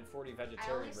here and 40 I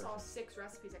vegetarian only saw versions. 6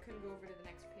 recipes. I couldn't go over to the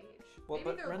next page. Well, Maybe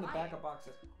but they're run the lying. backup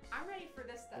boxes. I'm ready for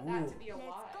this that Ooh. to be a Let's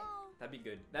lie. go. That'd be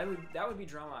good. That would be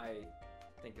drama I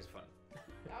think is fun.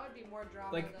 That would be more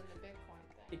drama Like, than the Bitcoin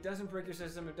thing. It doesn't break your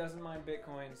system. It doesn't mine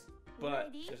bitcoins. But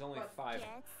Ready? there's only But 5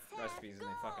 Get set, recipes and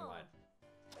they fucking go. lied.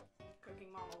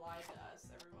 Cooking Mama lied to us,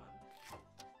 everyone.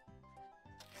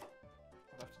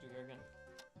 What do I have to do here again?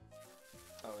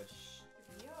 Oh, it's.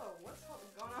 Yo, what's going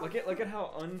on? Look at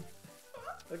how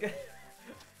Look at.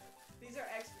 These are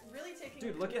really taking.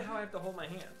 Dude, look at how I have to hold my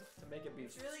hand to make it be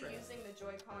It's really straight. using the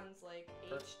Joy-Cons like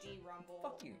HD rumble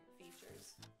Fuck you.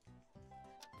 features.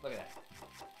 Look at that.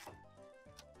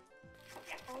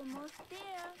 Almost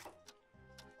there.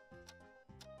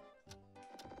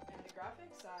 And the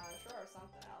graphics, sure are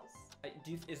something else.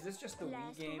 Is this just the Wii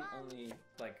Last game? one. Only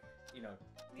like These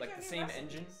like are the new same recipes.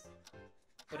 engine,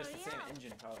 but it's the Hurry same up.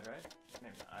 engine, probably, right?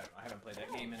 Maybe not. I haven't played that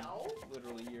I game in don't know.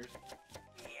 literally years.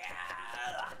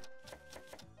 Yeah.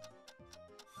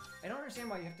 I don't understand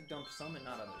why you have to dump some and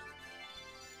not others.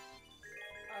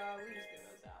 We just threw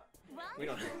those out. Run. We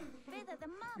don't. Better than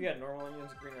mom. We got normal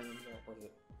onions, green onions. What is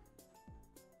it?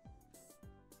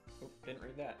 Oh, didn't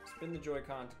read that. Spin the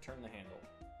Joy-Con to turn the handle.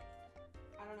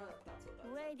 I don't know if that's what that's.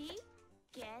 Ready?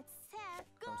 Get set,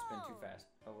 go. Don't spin too fast.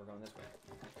 Oh, we're going this way.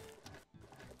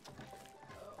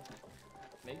 Oh.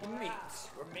 Making Wow. meat.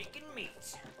 We're making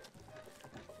meat.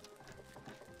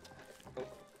 Oh.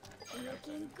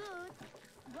 Looking good.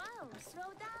 Wow,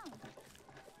 slow down.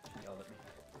 She yelled at me.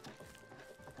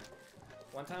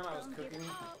 One time I was cooking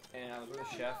and I was with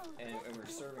a chef and we were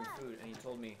serving food and he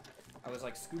told me I was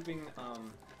like scooping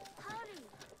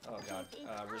oh god,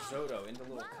 risotto into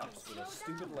little cups with a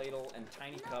stupid ladle and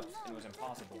tiny cups and it was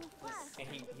impossible. And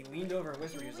he leaned over and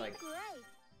whispered, he was like,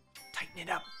 tighten it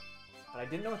up. But I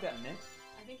didn't know what that meant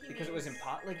because it was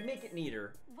like make it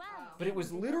neater. But it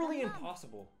was literally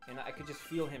impossible and I could just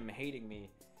feel him hating me.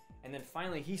 And then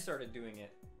finally he started doing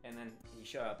it and then he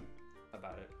shut up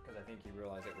about it because I think he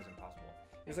realized it was impossible.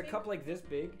 There's a cup like this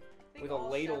big with a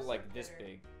ladle like this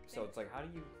big. So it's like, how do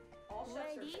you... All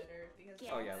chefs are bitter because...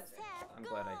 Oh yeah, I'm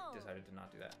glad I decided to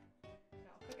not do that. No,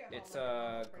 cook at home It's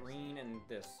like green and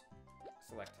this.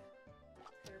 Select.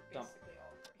 They're Dump. basically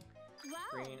all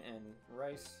green. Green and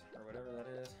rice, or whatever that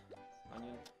is.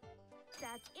 Onion.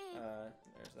 That's it.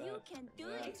 There's that. You can do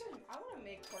that. it. I want to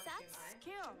make pork That's shumai.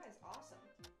 skill. Shumai is awesome.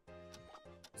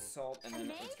 Salt, and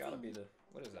then it's gotta be the...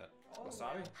 What is that? Oh,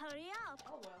 Wasabi? Hurry up.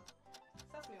 Oh well.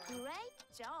 Sesame oil. Great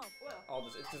job. Well. All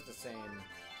this, it's just the same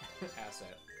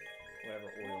asset.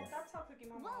 Whatever Well, oil. that's how Cookie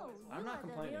Mama Whoa, always was. I'm you not are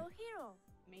complaining. the real hero.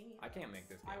 Me. I can't make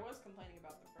this I game. was complaining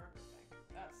about the burger thing.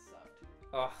 That sucked.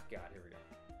 Oh god, here we go.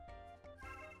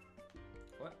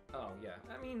 What? Oh yeah.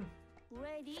 I mean,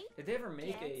 Ready? did they ever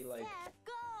make Get a like set,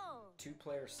 go.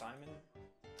 2-player Simon?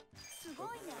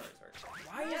 Sugoi na. Sorry.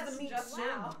 Why Yes, is the meat just so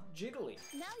now. jiggly?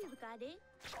 Now you've got it.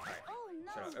 Alright. Oh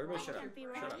no. Shut up. Everybody I shut up. can't be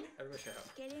Shut up. ready. Everybody shut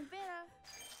up. Getting better.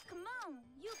 Come on,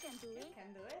 you can do You it. can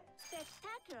do it.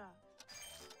 Spectacular.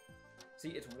 See,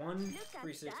 it's one Look at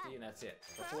 360 that. and that's it.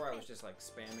 Before I was just like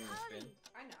spamming the spin.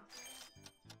 I know.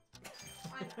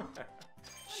 I know. I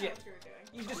Shit. know what you were doing.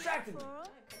 You distracted me. I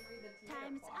couldn't read the tomato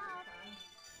Time's clock up. in time.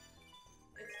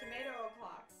 It's tomato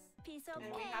o'clock, Piece of and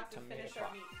we cake. have to Tomato finish our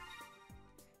clock. meat.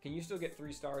 Can you still get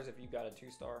 3 stars if you got a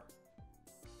 2-star?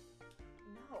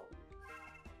 No.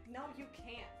 No, you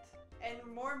can't. And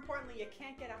more importantly, you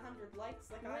can't get 100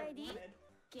 likes like I Ready? wanted.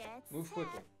 Get Move set,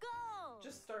 quickly. go.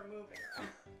 Just start moving.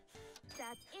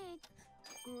 That's it.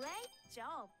 Great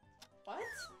job. What?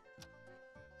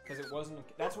 Because it wasn't.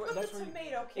 That's what. Look That's at where. You,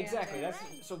 tomato can. exactly. there.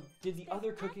 That's. So did the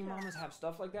other cooking mamas have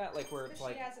stuff like that? Like where it's Because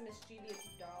like. she has a mischievous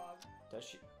dog. Does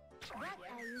she? What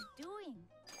Yeah. are you doing?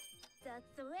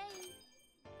 That's the way.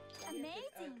 Do you have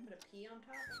to, Amazing. put a P on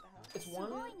top? What the hell? It's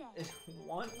one. Sugoi. It's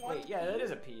one. One Wait, yeah, P? that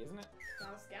is a P, isn't it? It's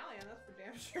not a scallion, that's for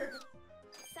damn sure.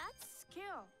 Such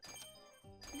skill.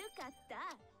 Look at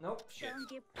that. Nope. Shit. Don't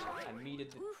get I bored.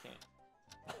 meated the Oof.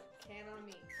 can. Can on a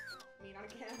meat. Meat on a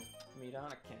can. Meat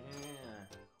on a can.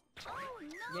 Oh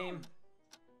no. Game.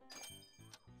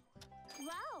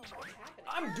 Wow. What's happening?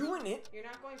 I'm doing it. You're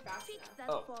not going fast Fix enough. that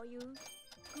Oh. for you.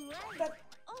 Great. That-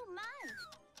 Oh my.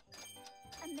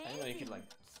 I Amazing. didn't know you could like.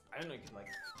 I didn't know you could like.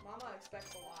 Mama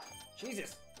expects a lot.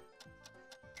 Jesus.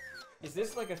 Is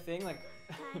this like a thing? Like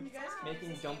Time's You guys up. can making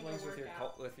This game dumplings will with your work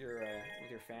out. with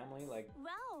your family? Like,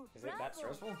 Wow. is it that bravo.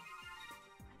 stressful? I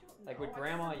don't Like, know. would I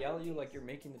grandma never yell at did you these. like you're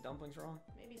making the dumplings wrong?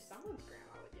 Maybe someone's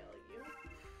grandma would yell at you.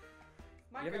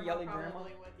 My You have a yelly grandma?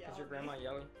 probably would yell Is your at grandma me.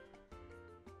 yelly?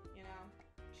 You know,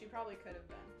 she probably could have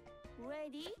been.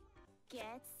 Ready?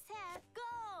 Get set,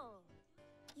 go.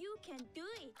 You can do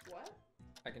it. What?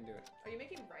 I can do it. Are you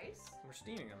making rice? We're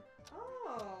steaming them.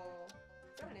 Oh.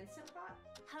 Is that an instant pot?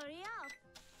 Hurry up.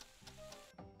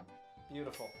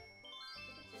 Beautiful.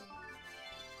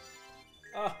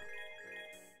 Oh.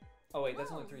 Oh wait, that's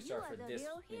Whoa, only 3 you star are for the this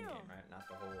real mini hero. game, right? Not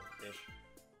the whole dish.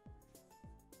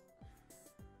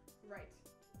 Right.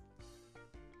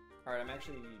 All right,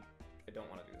 I don't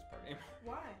want to do this part anymore.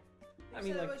 Why? You I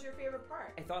mean, said like- it was your favorite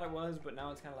part. I thought it was, but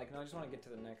now it's kind of like, no, I just want to get to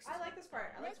the next. I like this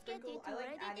part. I like Let's get sprinkle. it I like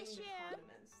ready to adding the share.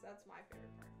 condiments. That's my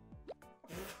favorite part.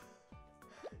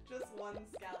 Just one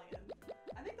scallion.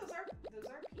 I think those are peas.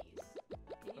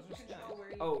 You need Those to are control where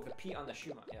you. Oh, the pea on the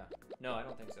shuma. Yeah. No, I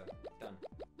don't think so. Done.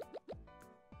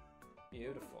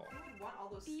 Beautiful. I don't want all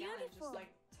those scallions Beautiful. just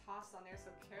like tossed on there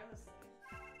so carelessly.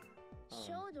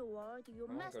 Show the world your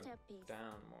I wanna go masterpiece.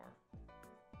 Down more.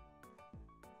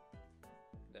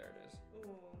 There it is.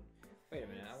 Ooh. Wait a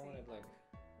minute, I fancy. wanted like,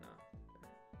 no.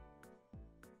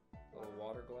 A little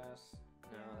water glass.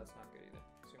 No, Yeah. that's not good either.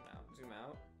 Zoom out. Zoom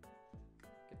out.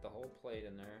 Get the whole plate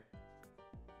in there.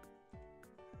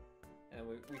 And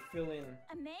we fill in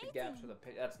the gaps Amazing. with a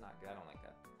pig. That's not good. I don't like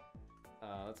that.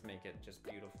 Let's make it just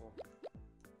beautiful.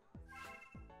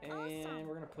 And Awesome.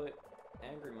 we're gonna put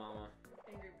Angry Mama.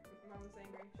 Angry. Mom's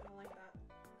angry. She don't like that.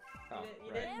 Oh,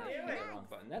 You right. didn't no, do I hit it. the wrong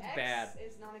button. That's X bad.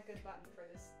 is not a good button for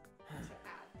this to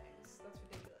add things. That's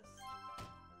ridiculous.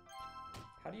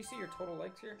 How do you see your total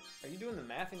likes here? Are you doing the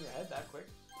math in your head that quick?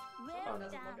 Well Oh,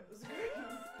 doesn't done. look at the screen.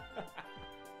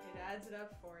 It adds it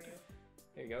up for you.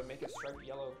 Here you go. Make it striped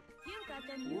yellow. You got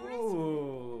the new recipe.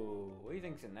 Ooh, what do you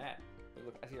think's in that?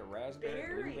 Look, I see a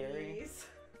raspberry, blueberry. Berries.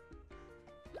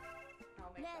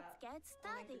 I'll make Let's that. get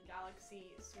I'll make started. the galaxy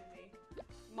smoothie.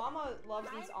 Mama loves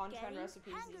these I'm on-trend getting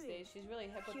recipes these hungry. days. She's really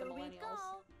hip with Here the we millennials.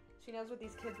 go. She knows what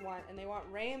these kids want, and they want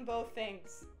rainbow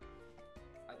things.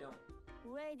 I don't.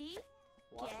 Ready?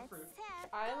 Watch Get the fruit. set.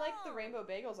 I like the go. rainbow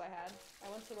bagels I had. I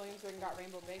went to Williamsburg and got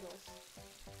rainbow bagels.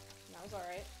 And that was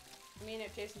alright. I mean,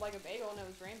 it tasted like a bagel and it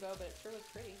was rainbow, but it sure was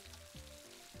pretty.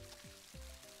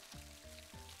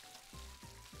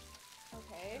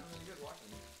 Okay. They're really good watching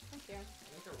these. Thank you. I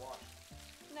think they're washed.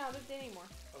 No, they're dating more.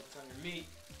 Focus on your meat.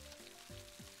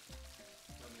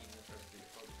 No meat in this recipe to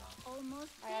focus on.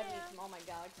 Almost I had meat there. from all my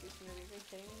galaxy smoothies. Are you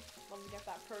kidding me? Love to get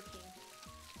that protein.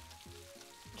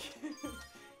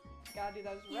 Gotta do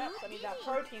those reps. I need that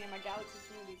protein in my galaxy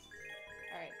smoothies.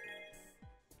 Alright.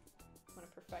 I'm gonna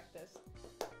perfect this.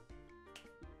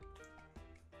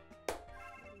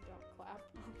 Don't clap.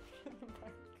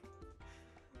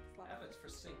 F is for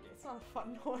sinking. It's not a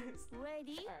fun noise.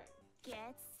 Ready? Alright.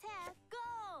 Get set.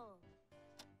 Go.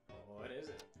 What is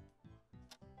it?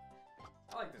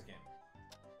 I like this game.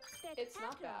 It's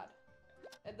not bad.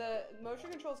 The motion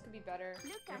controls could be better.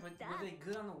 Look Yeah, at but that. were they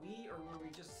good on the Wii or were we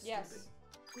just stupid? Yes.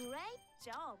 Great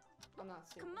job. I'm not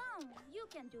stupid. Come on, you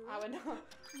can do it. I would know.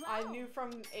 Wow. I knew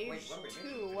from age Wait, what are we 2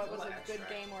 making? what was a Vanilla good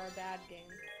extract. game or a bad game.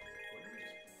 What did we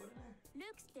just put in there?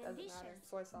 Looks Doesn't delicious. matter.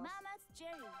 Soy sauce. Mama's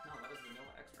jelly. No, that was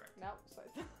vanilla extract. Nope, soy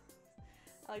sauce.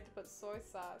 I like to put soy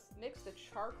sauce. Mix the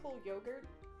charcoal yogurt.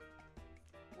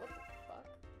 What the fuck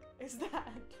is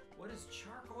that? What is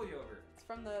charcoal yogurt? It's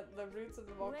from the roots of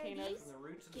the volcanoes. From the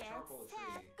roots of the Get charcoal set.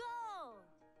 tree. Go.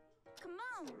 Come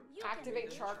on, you Activate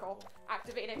Activate charcoal.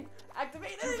 Activating.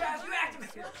 Activating! Too fast, you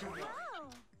activate it! can. Wow.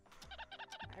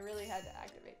 I really had to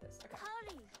activate this. Okay.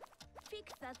 Hurry.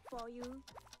 Fix that for you.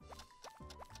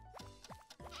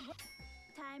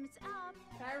 Time's up.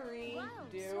 Can I redo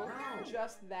Wow, so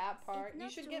just that part? It's You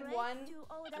not should too get late one, to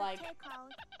order like, takeout.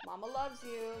 Mama loves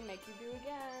you, make you do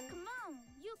again. Come on,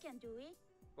 you can do it.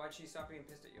 Why'd she stop being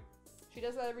pissed at you? She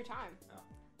does that every time. Oh.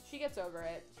 She gets over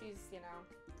it. She's, you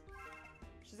know,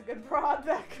 she's a good broad,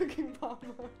 that cooking mama.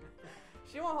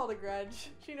 She won't hold a grudge.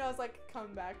 She knows, like,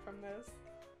 come back from this.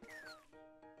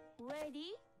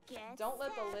 Ready? Get Don't let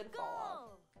the set, lid fall off.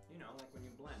 go. You know, like when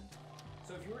you blend.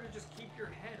 So if you were to just keep your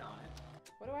head on it,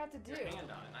 What do I have to do? your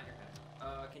hand on it, not your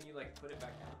head. Can you like put it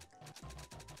back down?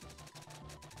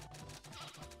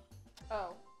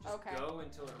 Oh, Just okay. go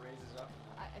until it raises up.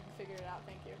 I figured it out,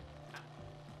 thank you.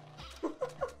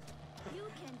 You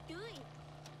can do it.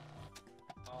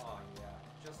 Oh yeah,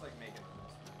 just like making a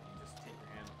roast. You just take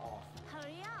your hand off.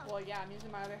 Hurry up. Well, yeah, I'm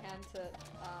using my other hand to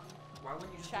Why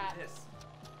wouldn't you just Chat. do this?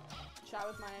 chat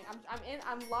with my.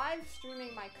 I'm live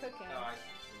streaming my cooking. Oh, I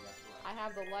see. So you have to like. I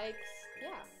have the likes. Yeah,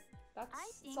 I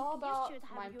it's think all you about should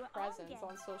have my your own presence game.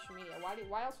 on social media.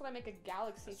 Why else would I make a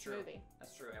galaxy That's true. smoothie?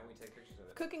 That's true, and we take pictures of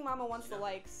it. Cooking Mama wants You the know.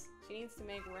 likes. She needs to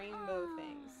make rainbow Ah.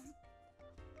 things,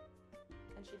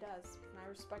 and she does, and I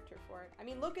respect her for it. I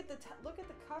mean, look at the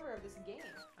cover of this game.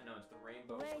 I know it's the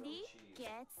rainbow Ready? grilled cheese.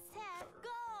 Get set, cover.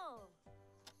 go.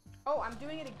 Oh, I'm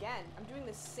doing it again. I'm doing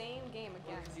the same game Well,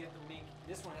 again. because you have to make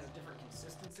this one has a different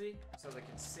consistency, so they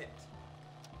can sit.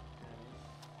 You know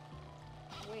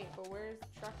what I mean? Wait, but where's the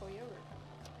charcoal yogurt?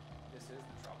 This is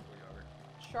the tropical yogurt.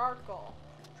 Charcoal.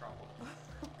 Tropical.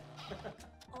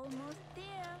 Almost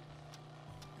there.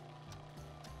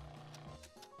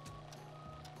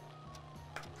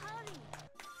 Hurry.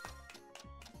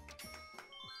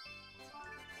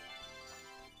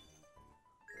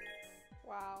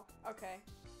 Wow. Okay.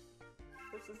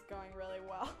 This is going really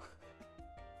well.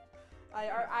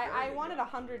 I wanted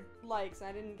 100 likes and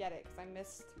I didn't get it because I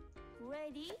missed.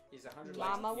 Ready? Is 100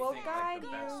 Mama likes, you will think, guide like, the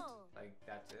you. best? Like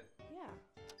that's it. Yeah.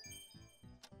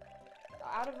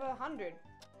 Out of 100.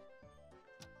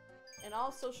 In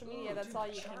all social media, Ooh, that's dude, all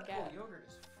you can charcoal get. Yogurt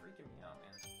is freaking me out,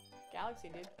 man. Galaxy,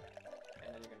 dude.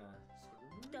 And then you're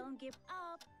gonna. Don't give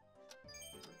up.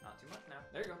 Not too much now.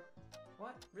 There you go.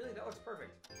 What? Really? That looks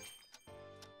perfect.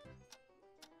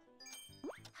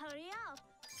 Sprinkles? Hurry up.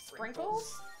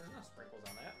 There's no sprinkles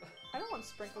on that. I don't want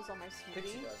sprinkles on my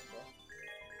Pixie smoothie. does, bro.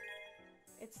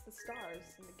 It's the stars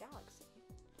in the galaxy.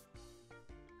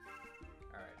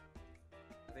 Alright.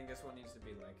 I think this one needs to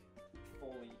be like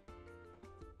fully.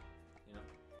 You know?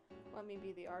 Let me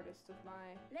be the artist of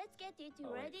my. Let's get it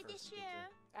Oh, wait, ready first to we get share.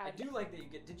 I do like that you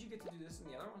get. Did you get to do this in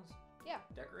the other ones? Yeah.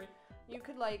 Decorate? You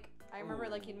could like. I remember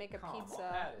like you'd make a Come on, pizza.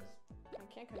 that is.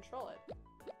 I can't control it.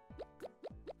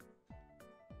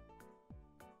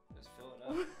 Just fill it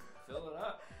up. Fill it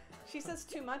up. She says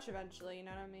too much eventually. You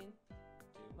know what I mean?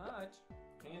 Too much.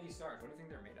 Candy stars. What do you think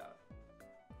they're made out of?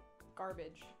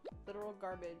 Garbage. Literal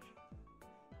garbage.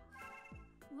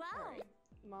 Wow. Alright.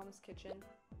 Mom's kitchen.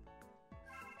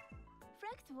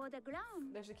 Fresh for the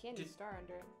ground. There's a candy star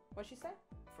under it. What'd she say?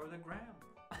 For the gram.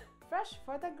 Fresh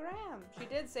for the gram. She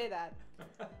did say that.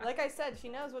 Like I said, she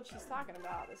knows what she's talking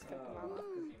about, this cooking mama.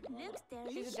 Looks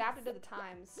delicious. She's adapted to the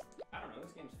times. I don't know,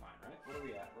 this game's fine, right? What are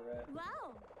we at? We're at...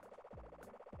 Wow.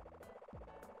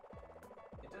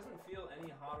 It doesn't feel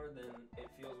any hotter than it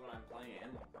feels when I'm playing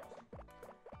Animal Crossing.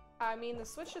 I mean, the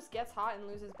Switch just gets hot and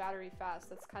loses battery fast.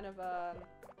 That's kind of a...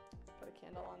 Put a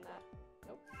candle on that.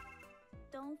 Nope.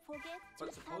 Don't forget to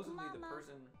But supposedly tag the Mama.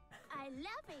 person... I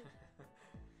love it.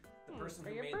 The person for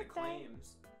who your made the birthday.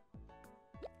 claims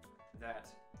that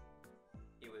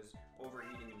it was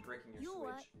overheating and breaking You your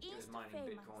are Switch, it was Insta mining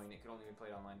famous. Bitcoin, it could only be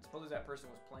played online. Supposedly that person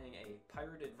was playing a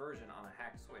pirated version on a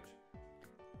hacked Switch.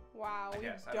 Wow, I we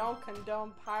guess, I don't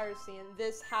condone piracy in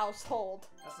this household.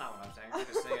 That's not what I'm saying. I'm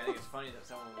just saying I think it's funny that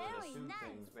someone would Very assume nice.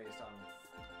 things based on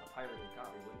a pirated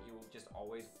copy. Wouldn't you just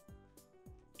always...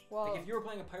 Well, Like if you were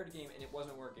playing a pirated game and it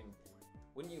wasn't working,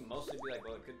 wouldn't you mostly be like,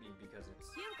 well, it could be because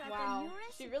it's... You got wow, the new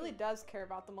recipe. she really does care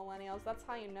about the millennials. That's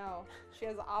how you know. She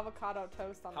has avocado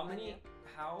toast on How the menu.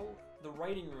 how the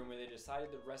writing room where they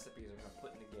decided the recipes are going to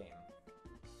put in the game,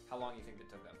 how long do you think it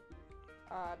took them?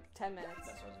 10 minutes.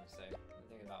 That's what I was going to say. I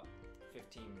think about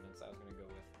 15 minutes I was going to go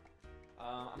with.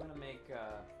 I'm going to make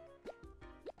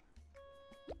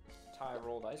Thai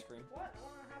rolled ice cream. What? I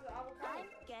want to have the avocado I'm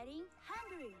toast. getting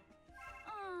hungry.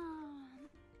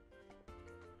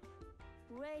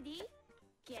 Ready,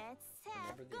 get set,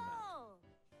 Remember the go.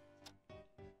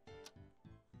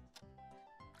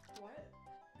 What?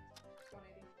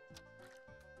 180.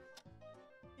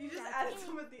 You just That's added it.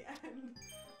 some at the end.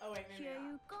 Oh wait, maybe Here not.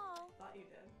 you go. Thought you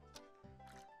did.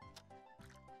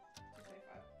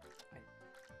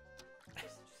 225.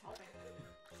 Just helping.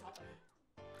 Just helping.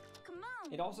 Come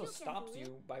on. It also you can stops do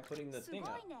you by putting the it. thing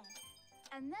up. Sugoine.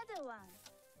 Another one.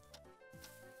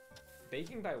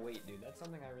 Baking by weight, dude. That's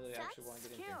something I really actually want to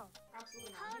get into. skill.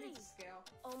 Absolutely not. You need to Hurry. scale.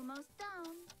 Almost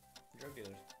done. Drug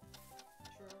dealers.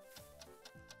 True.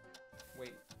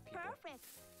 Wait, people. Perfect.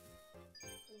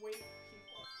 Wait,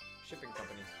 people. Shipping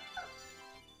companies.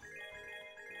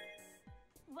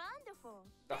 Wonderful.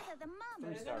 Ah, Better than mama.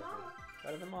 Three Better star than food. mama.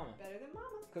 Better than mama. Better than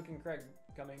mama. Cooking Craig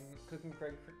coming. Cooking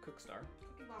Craig Cookstar.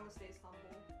 Cookie mama stays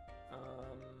humble.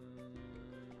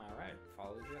 All right.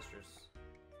 Follow the gestures.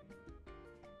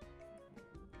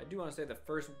 I do want to say the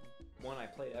first one I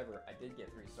played ever, I did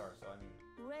get 3 stars. So I mean,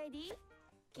 Ready?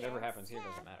 whatever Get happens here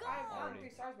doesn't set, matter. go. I've gotten Already. 3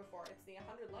 stars before. It's the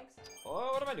 100 likes I got.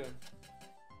 Oh, what am I doing?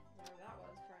 Whatever that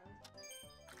was, friend.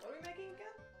 What are we making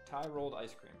again? Thai rolled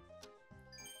ice cream.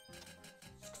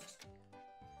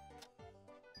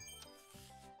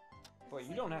 Boy,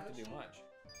 you don't have to do much.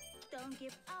 Don't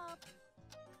give up.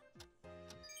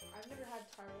 I've never had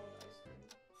Thai rolled ice cream.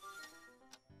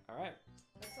 All right.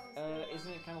 That sounds good.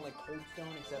 Isn't it kind of like Cold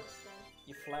Stone, except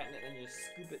you flatten it and you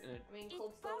scoop it in it? I mean, It's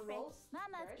Cold Stone perfect. rolls.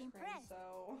 Mama's they're ice cream, impressed.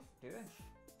 so Do they?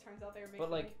 turns out they were making.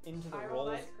 But like into the Thai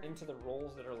rolled rolls, ice cream. into the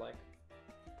rolls that are like.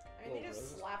 I mean, they little just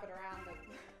roses. slap it around the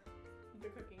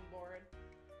cooking board.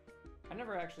 I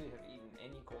never actually have eaten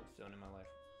any Cold Stone in my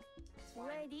life. It's fine.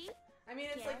 Ready? I mean,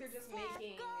 it's like they're Get just set,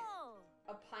 making go.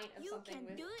 a pint of You something can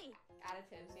with do it.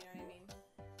 additives. You know what I mean?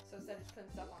 So instead of just putting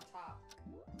stuff on top.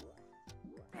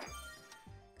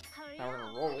 Hurry Now we're up.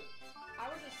 gonna roll it. I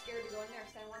was just scared to go in there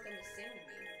because I didn't want them to sing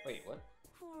to me. Wait, what?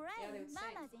 Hooray, Yeah, they would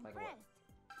sing. Mama's Like what? impressed.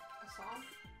 A song?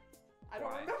 I don't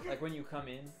Why? remember. Like when you come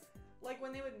in, Like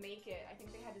when they would make it, I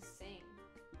think they had to sing.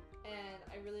 And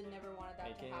I really never wanted that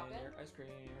making to happen. your ice cream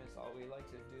is all we like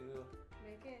to do.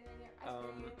 Make it in your ice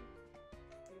cream. You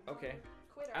Okay.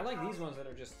 quit I our like these house. ones that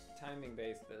are just timing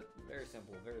based. That very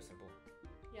simple, very simple.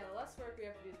 Yeah, the less work we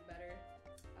have to do, the better.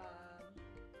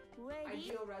 Ready?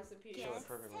 Ideal recipe. Show Get it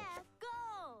perfectly. set,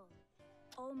 go.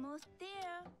 Almost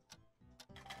there.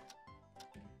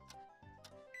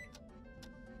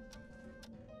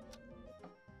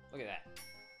 Look at that.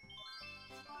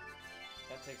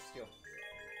 That takes skill.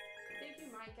 I think you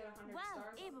might get 100 Wow, stars.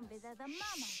 on even this. better than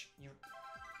mama. Shh, you.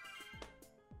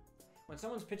 When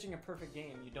someone's pitching a perfect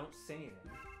game, you don't say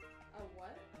anything. Oh,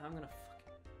 what? I'm gonna fuck.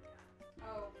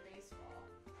 Oh, baseball.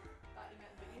 Thought you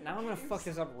meant video Now I'm gonna games. fuck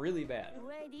this up really bad.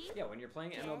 Ready? Yeah, when you're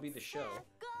playing Get MLB The Show. set,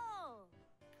 go.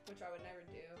 Which I would never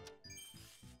do.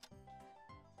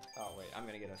 Oh wait, I'm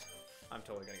gonna get us. I'm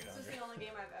totally gonna get This is 100. the only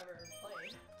game I've ever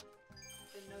played.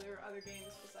 Didn't know there were other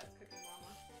games besides Cooking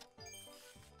Mama.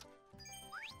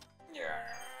 Yeah,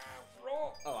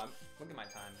 roll. Oh, look at my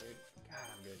time, dude. God,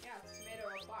 I'm good. Yeah, it's tomato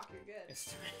o'clock. You're good. It's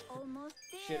tomato. Almost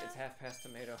there. Shit, it's half past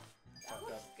tomato. That Fucked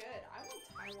looks up. good. I want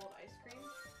Thai rolled ice cream.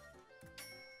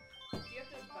 Do you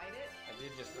you have to bite it? I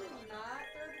did just throw it on the ground. Not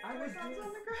throw the I was croissants doing-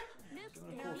 on the ground. Looks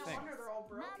Doing a No, cool no thing. wonder they're all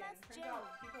broken. Mama's Turns out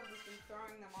people have just been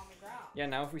throwing them on the ground. Yeah,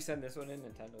 now if we send this one in,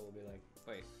 Nintendo will be like,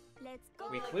 wait, Let's go.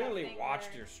 we like that clearly thing watched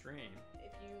where- your stream.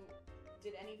 If you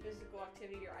did any physical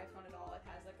activity to your iPhone at all, it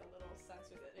has like a little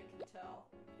sensor that it can tell.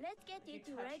 Let's get If it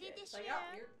you touch ready it. to It's like, share.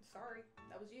 oh, you're sorry,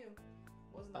 that was you.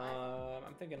 Wasn't the iPhone.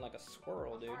 I'm thinking like a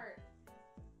squirrel, dude. Heart.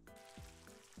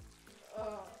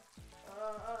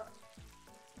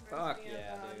 Fuck Reminds me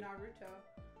yeah, of, dude. Naruto.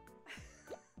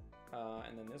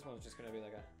 And then this one's just gonna be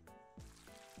like a.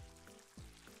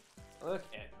 Look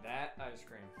at that ice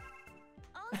cream.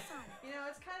 Awesome. You know,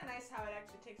 it's kind of nice how it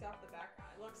actually takes off the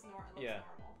background. It looks, normal. Yeah.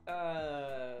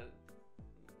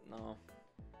 No.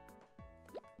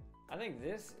 I think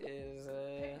this is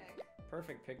Picnic.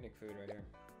 perfect picnic food right here.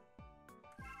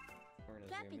 We're gonna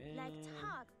Clap zoom it in. like it's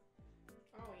hot.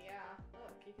 Oh yeah,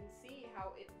 look, you can see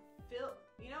how it feels.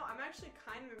 You know, I'm actually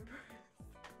kind of impressed.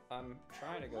 I'm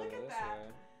trying to go Look at this that.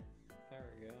 way. There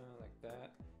we go, like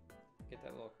that. Get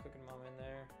that little cooking mom in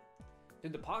there.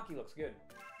 Dude, the Pocky looks good.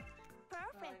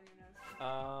 Perfect.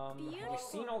 Have we Beautiful.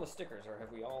 seen all the stickers, or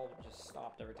have we all just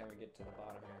stopped every time we get to the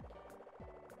bottom here?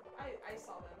 I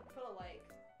saw them. Put a like.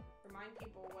 Remind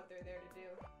people what they're there to do.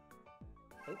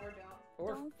 Oh. Or don't.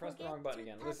 Or Don't press the forget wrong button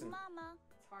to again. tag Listen, Mama.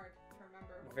 It's hard to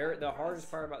remember. what the button to hardest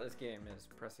press. part about this game is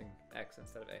pressing X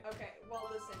instead of A. Okay, well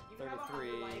listen, you have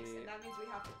 100 likes, and that means we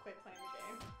have to quit playing the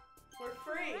game. We're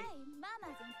free. Hooray,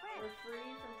 Mama's impressed. We're free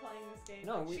from playing this game.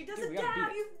 No, she does dude, a we gotta dab.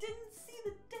 beat it. You didn't see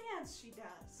the dance she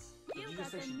does. Did you got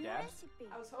just say a she new dabs? recipe.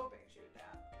 I was hoping she would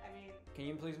dab. I mean, Can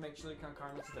you please make chili con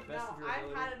carne to the best no, of your I've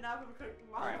ability? had enough of Cooking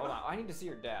Mama. Alright, hold on. I need to see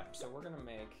your dab. So we're gonna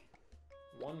make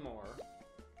one more.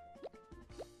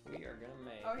 We are gonna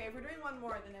make. Okay, if we're doing one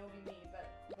more, then it will be me. But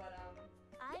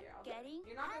I'm here, I'll do it. getting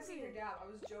You're not gonna see her hungry. dab. I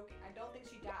was joking. I don't think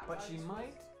she dabs. But I she just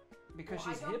might, was- because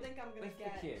well, she's I don't hip think I'm gonna with the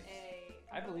get kids. a.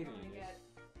 I believe in I'm you, gonna dude. get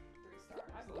 3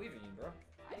 stars. I believe in you, bro.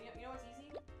 You know what's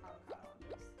easy? Avocado on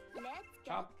toast. Let's get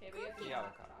Chop. Okay, but you have to cooking. Yeah,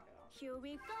 not avocado. chop it off. Here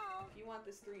we go. If you want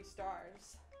this 3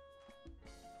 stars,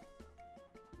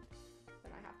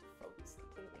 then I have to focus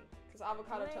completely. Because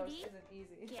avocado toast Ready? isn't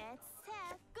easy. Get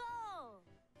set, go.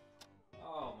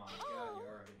 Oh my god, Oh.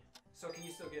 you already. So can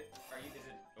you still get? Is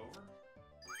it over?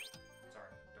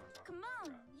 Sorry, don't talk. Come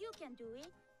on, you can do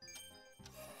it.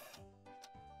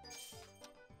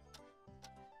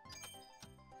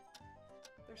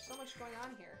 There's so much going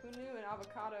on here. Who knew an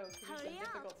avocado could be so Hurry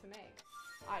up. difficult to make?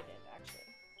 I did,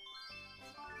 actually.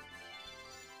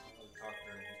 Talk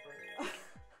during his birthday.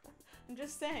 I'm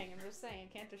just saying. You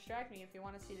can't distract me if you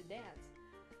want to see the dance.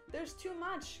 There's too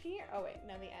much here. Oh wait,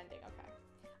 no, the ending. Okay.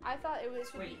 I thought it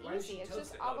was would Wait, be why does she easy. It's toast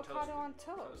just it? Oh, avocado on toast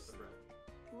toast. the bread.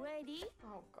 Ready,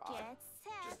 Oh god. get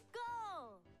set,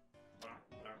 go.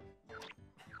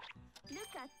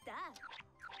 Look at that.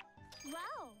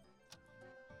 Wow,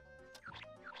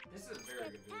 This is a very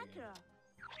good video game. spectacular.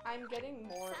 I'm getting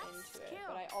more Sounds into it, cute.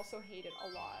 but I also hate it a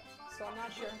lot. So I'm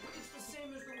not sure. It's the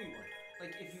same as the Wii one.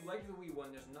 Like, if you like the Wii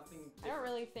one, there's nothing different. I don't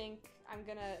really think I'm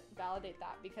gonna validate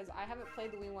that because I haven't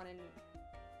played the Wii one in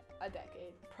a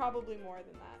decade. Probably more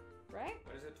than that, right?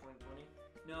 What is it, 2020?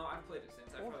 No, I've played it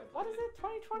since. I probably What is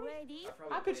played it? 2020? Ready, I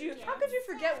probably How could played you? it. How could you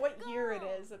forget what year it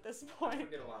is at this I point?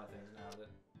 forget a lot of things now that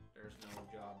there's no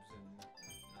jobs and nothing.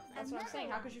 That's what I'm saying.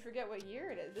 How could you forget what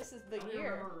year it is? This is the I don't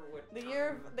year. remember what The time-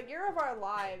 year of our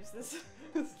lives. This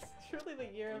is truly the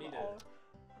year We of need all. to-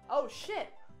 Oh shit!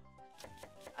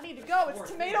 I need to There's go. It's more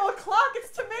tomato o'clock.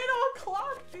 It's tomato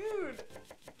o'clock, dude.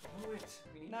 Blow it.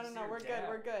 We need No, to no, see no. your We're good. dab.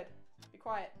 We're good. Be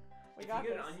quiet. We got If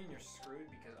you this. get an onion, you're screwed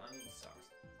because onion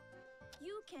sucks.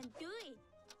 you can do it.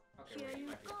 Okay, Here wait, you you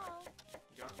might be go. fine.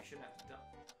 You shouldn't have to dump.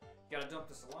 You gotta dump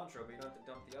the cilantro, but you don't have to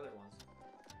dump the other ones.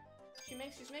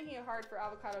 She's making it hard for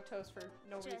avocado toast for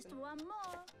no Just reason. one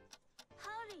more.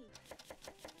 Hurry.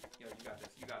 Yo, you got this.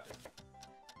 You got this.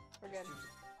 We're Just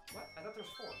good. What? I thought there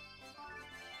was 4.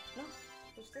 No,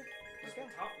 there's 3. Does Okay.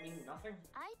 the top mean nothing?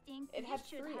 I think It you had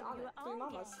should 3 have on it. your 3 own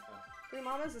mamas. game. 3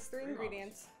 mamas is 3 Three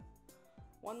ingredients.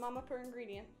 1 mama per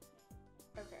ingredient.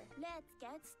 Okay. Let's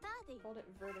get started. Hold it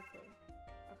vertically.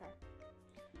 Okay.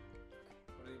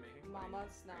 What are you making?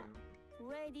 Mamas, no.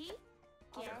 Ready,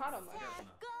 get Avocado mush. set,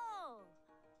 go.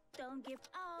 Don't give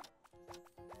up.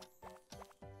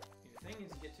 The thing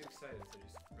is, you get too excited, so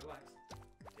just relax.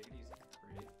 Take it easy.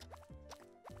 Breathe.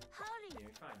 Hurry. You'll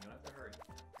be fine. You don't have to hurry.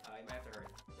 You might have to hurry.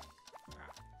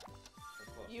 Ah.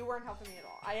 So close. You weren't helping me at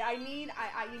all.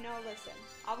 You know, listen.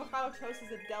 Avocado toast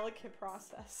is a delicate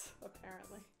process,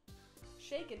 apparently.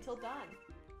 Shake until done.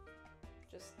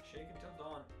 Just Shake until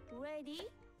dawn. Ready,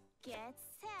 get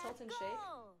set, Tilt and go.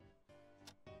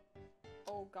 shake.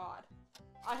 Oh god.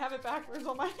 I have it backwards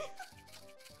on my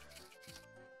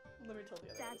Let me tell the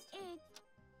other That's guys. it.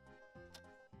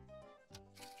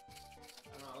 I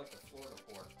don't know, I like the Florida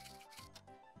port.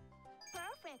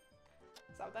 Perfect.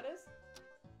 Is that what that is?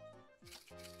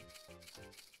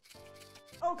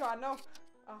 Oh god, no!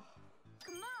 Oh,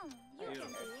 Come on, you I can got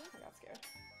do scared. it. I got scared.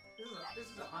 This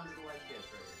is a 100 like dish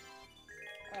right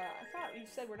here. I thought you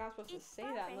said we're not supposed It's to say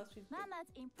perfect. that unless we've Mama's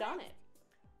done impressed. it.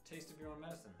 Taste of your own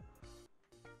medicine.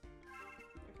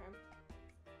 Okay.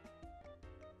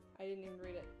 I didn't even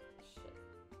read it. Shit.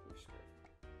 We're screwed.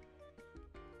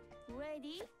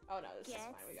 Ready? Oh no, this is Get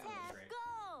fine. We got it. set, Great.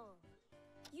 go!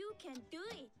 You can do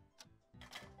it.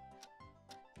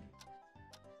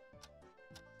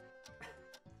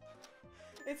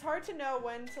 It's hard to know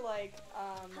when to like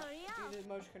Hurry up. do the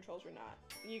motion controls or not.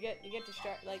 You get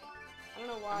distracted. Like I don't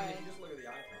know I why. mean, if you just look at the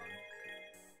icon.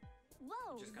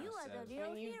 Whoa, Just kinda you are the sad.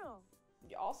 real I mean, you- hero.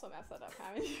 You also messed that up,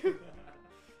 haven't you?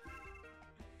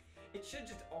 It should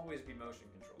just always be motion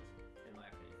controls, in my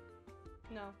opinion.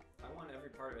 No. I want every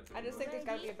part of it to I be just think there's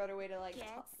got to be a Ready? better way to like. Get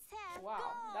set, Wow,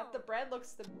 go! that the bread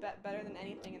looks better than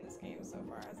anything in this game so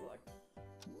far. Has a look.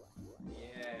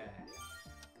 Yeah.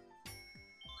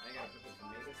 I gotta put the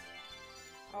tomatoes.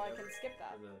 Oh, I can skip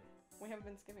that. For the... We haven't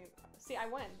been skipping. See, I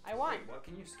won. I won. Wait, what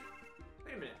can you skip?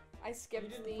 Wait a minute. I You skipped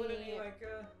didn't the. put any like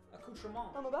accoutrement.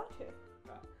 I'm about to.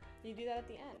 Oh. You do that at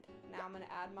the end. Now I'm gonna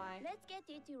add my. Let's get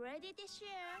it ready to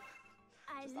share.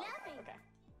 I Just love avocado. it. Okay.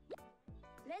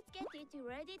 Let's get it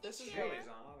ready to This is share. great. Chilies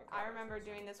on avocado. I remember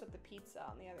doing this with the pizza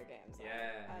on the other games.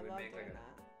 Yeah, I you would love make doing like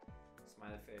that. a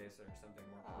smiley face or something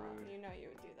more rude. You know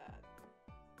you would do that.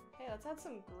 Hey, let's add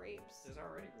some grapes. There's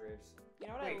already grapes.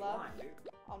 You know what Wait, I love wine, dude.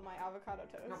 on my avocado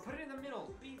toast? No, put it in the middle.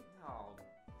 Oh.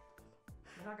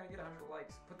 You're not gonna get 100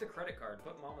 likes. Put the credit card.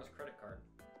 Put Mama's credit card.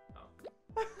 Oh.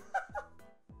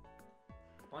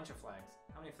 Bunch of flags.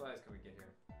 How many flags can we get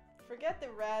here? Forget the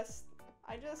rest.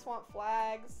 I just want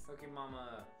flags. Cooking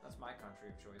Mama, that's my country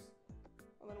of choice.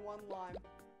 And then one lime.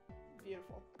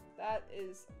 Beautiful. That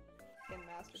is a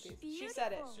masterpiece. She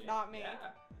said it, Beautiful. not me.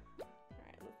 Yeah.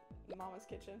 Alright, Mama's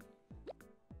kitchen.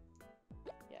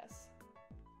 Yes.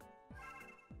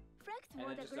 Fresh And for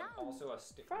then the just ground. also a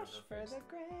stick Fresh on her for face. the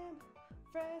gram.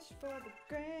 Fresh for the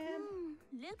gram.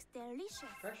 Looks delicious.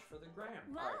 Fresh for the gram.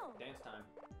 Wow. Alright, dance time.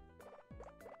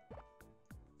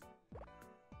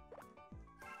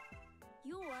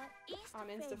 You are I'm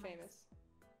insta insta famous.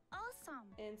 Awesome.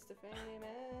 Insta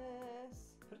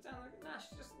famous. Put it down like nah,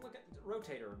 just look at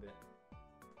rotate her a bit.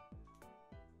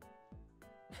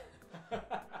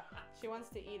 She wants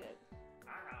to eat it.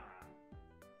 Ah,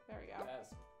 There we go.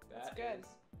 that's good.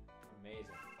 Amazing.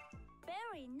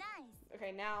 Very nice.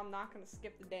 Okay, now I'm not gonna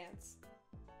skip the dance.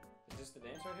 Is this the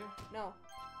dance right here? No.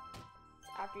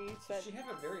 After you Does said. she have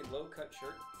a very low cut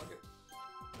shirt? Look at.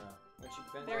 No. When she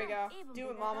bends There we over- go. Even Do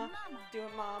it, better mama. than Do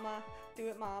it, mama. Do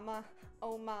it, mama.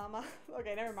 Oh, mama.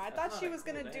 Okay, never mind. I That's thought not she a was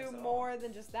cool gonna dance do at all. more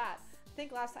than just that. I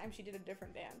think last time she did a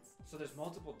different dance. So there's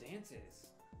multiple dances.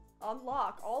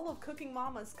 Unlock all of Cooking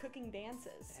Mama's cooking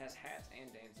dances. It has hats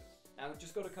and dances. Now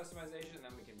just go to customization and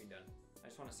then we can be done. I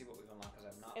just want to see what we've unlocked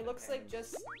because I've not. It been looks like paying-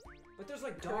 just. But there's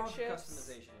like dog kerchiefs.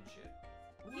 customization and shit.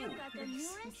 You Ooh, got a new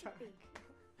recipe.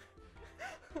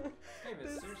 Hey, but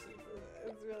This- seriously.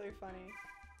 It's really funny.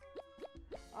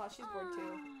 Oh, she's bored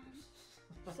too.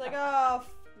 Aw. She's like, oh,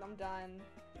 I'm done.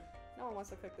 No one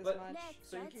wants to cook this But- much. Let's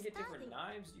So you get can get different started.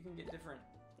 knives. You can get different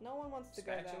No one wants to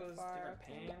go that spatulas, far. different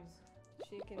pans.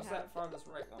 She can What's have. that farthest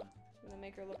right one? I'm gonna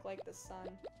make her look like the sun.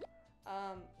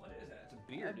 What is that? It's a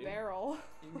beer, A dude. barrel.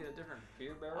 You can get a different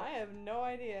beer barrel. I have no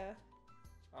idea.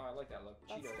 Oh, I like that look.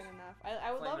 That's Cheetos. good enough.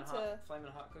 I would love to.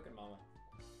 Flamin' hot cooking mama.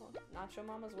 Well, Nacho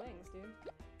Mama's wings, dude.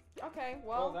 Okay,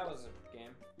 Well, well, that was a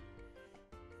game.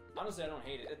 Honestly, I don't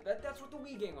hate it. That's what the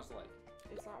Wii game was like.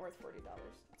 it's not worth $40.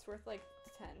 It's worth like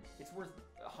 10. It's worth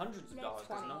hundreds of Let's dollars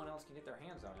because 20. no one else can get their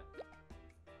hands on it.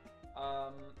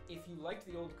 If you liked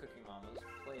the old Cooking Mamas,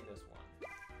 play this one.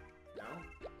 No?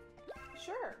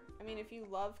 Sure. I mean, if you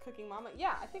love Cooking Mama,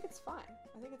 yeah, I think it's fine.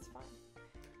 I think it's fine.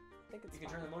 I think it's You can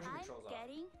fine. turn the motion I'm controls off.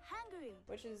 getting hungry.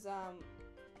 Which is,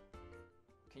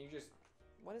 Can you just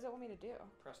what does it want me to do?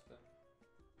 press the...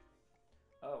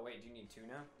 Oh, wait, do you need two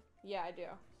now? Yeah, I do.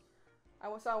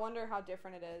 So I wonder how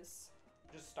different it is.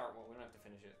 Just start one. We don't have to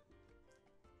finish it.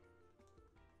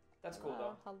 That's cool,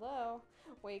 though. Hello.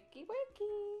 Wakey,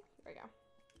 wakey. There we go.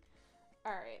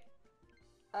 Alright.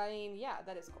 I mean, yeah,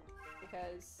 that is cool.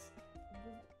 Because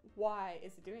why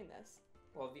is it doing this?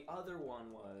 Well, the other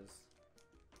one was...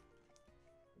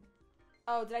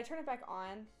 Oh, did I turn it back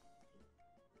on?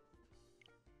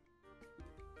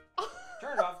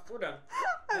 Turn it off. We're done.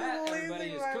 I'm That, losing everybody,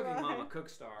 is my Cooking Mama mind.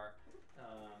 Cookstar.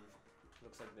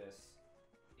 Looks like this.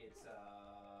 It's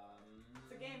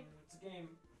It's a game.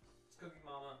 game. It's Cooking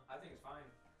Mama. I think it's fine.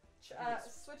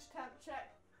 Switch temp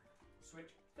check. Switch.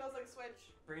 Feels like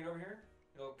switch. Bring it over here.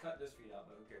 It'll cut this feed out,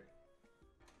 but who cares?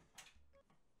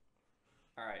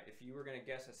 Alright, if you were going to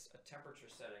guess a temperature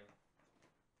setting,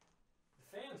 the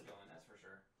fan's going, that's for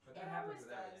sure. But that happens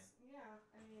with everything. Yeah,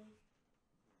 I mean...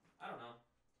 I don't know.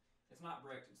 It's not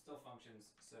bricked. It still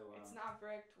functions, so... it's not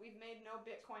bricked. We've made no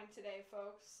Bitcoin today,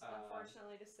 folks,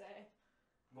 unfortunately to say.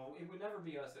 Well, it would never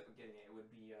be us that were getting it. It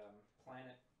would be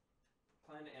Planet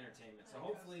Entertainment. So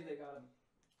hopefully they got a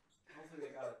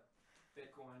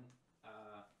Bitcoin.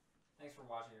 Thanks for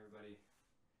watching, everybody.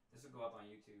 This will go up on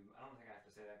YouTube. I don't think I have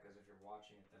to say that because if you're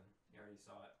watching it, then you already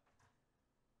saw it.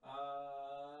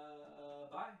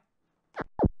 Bye.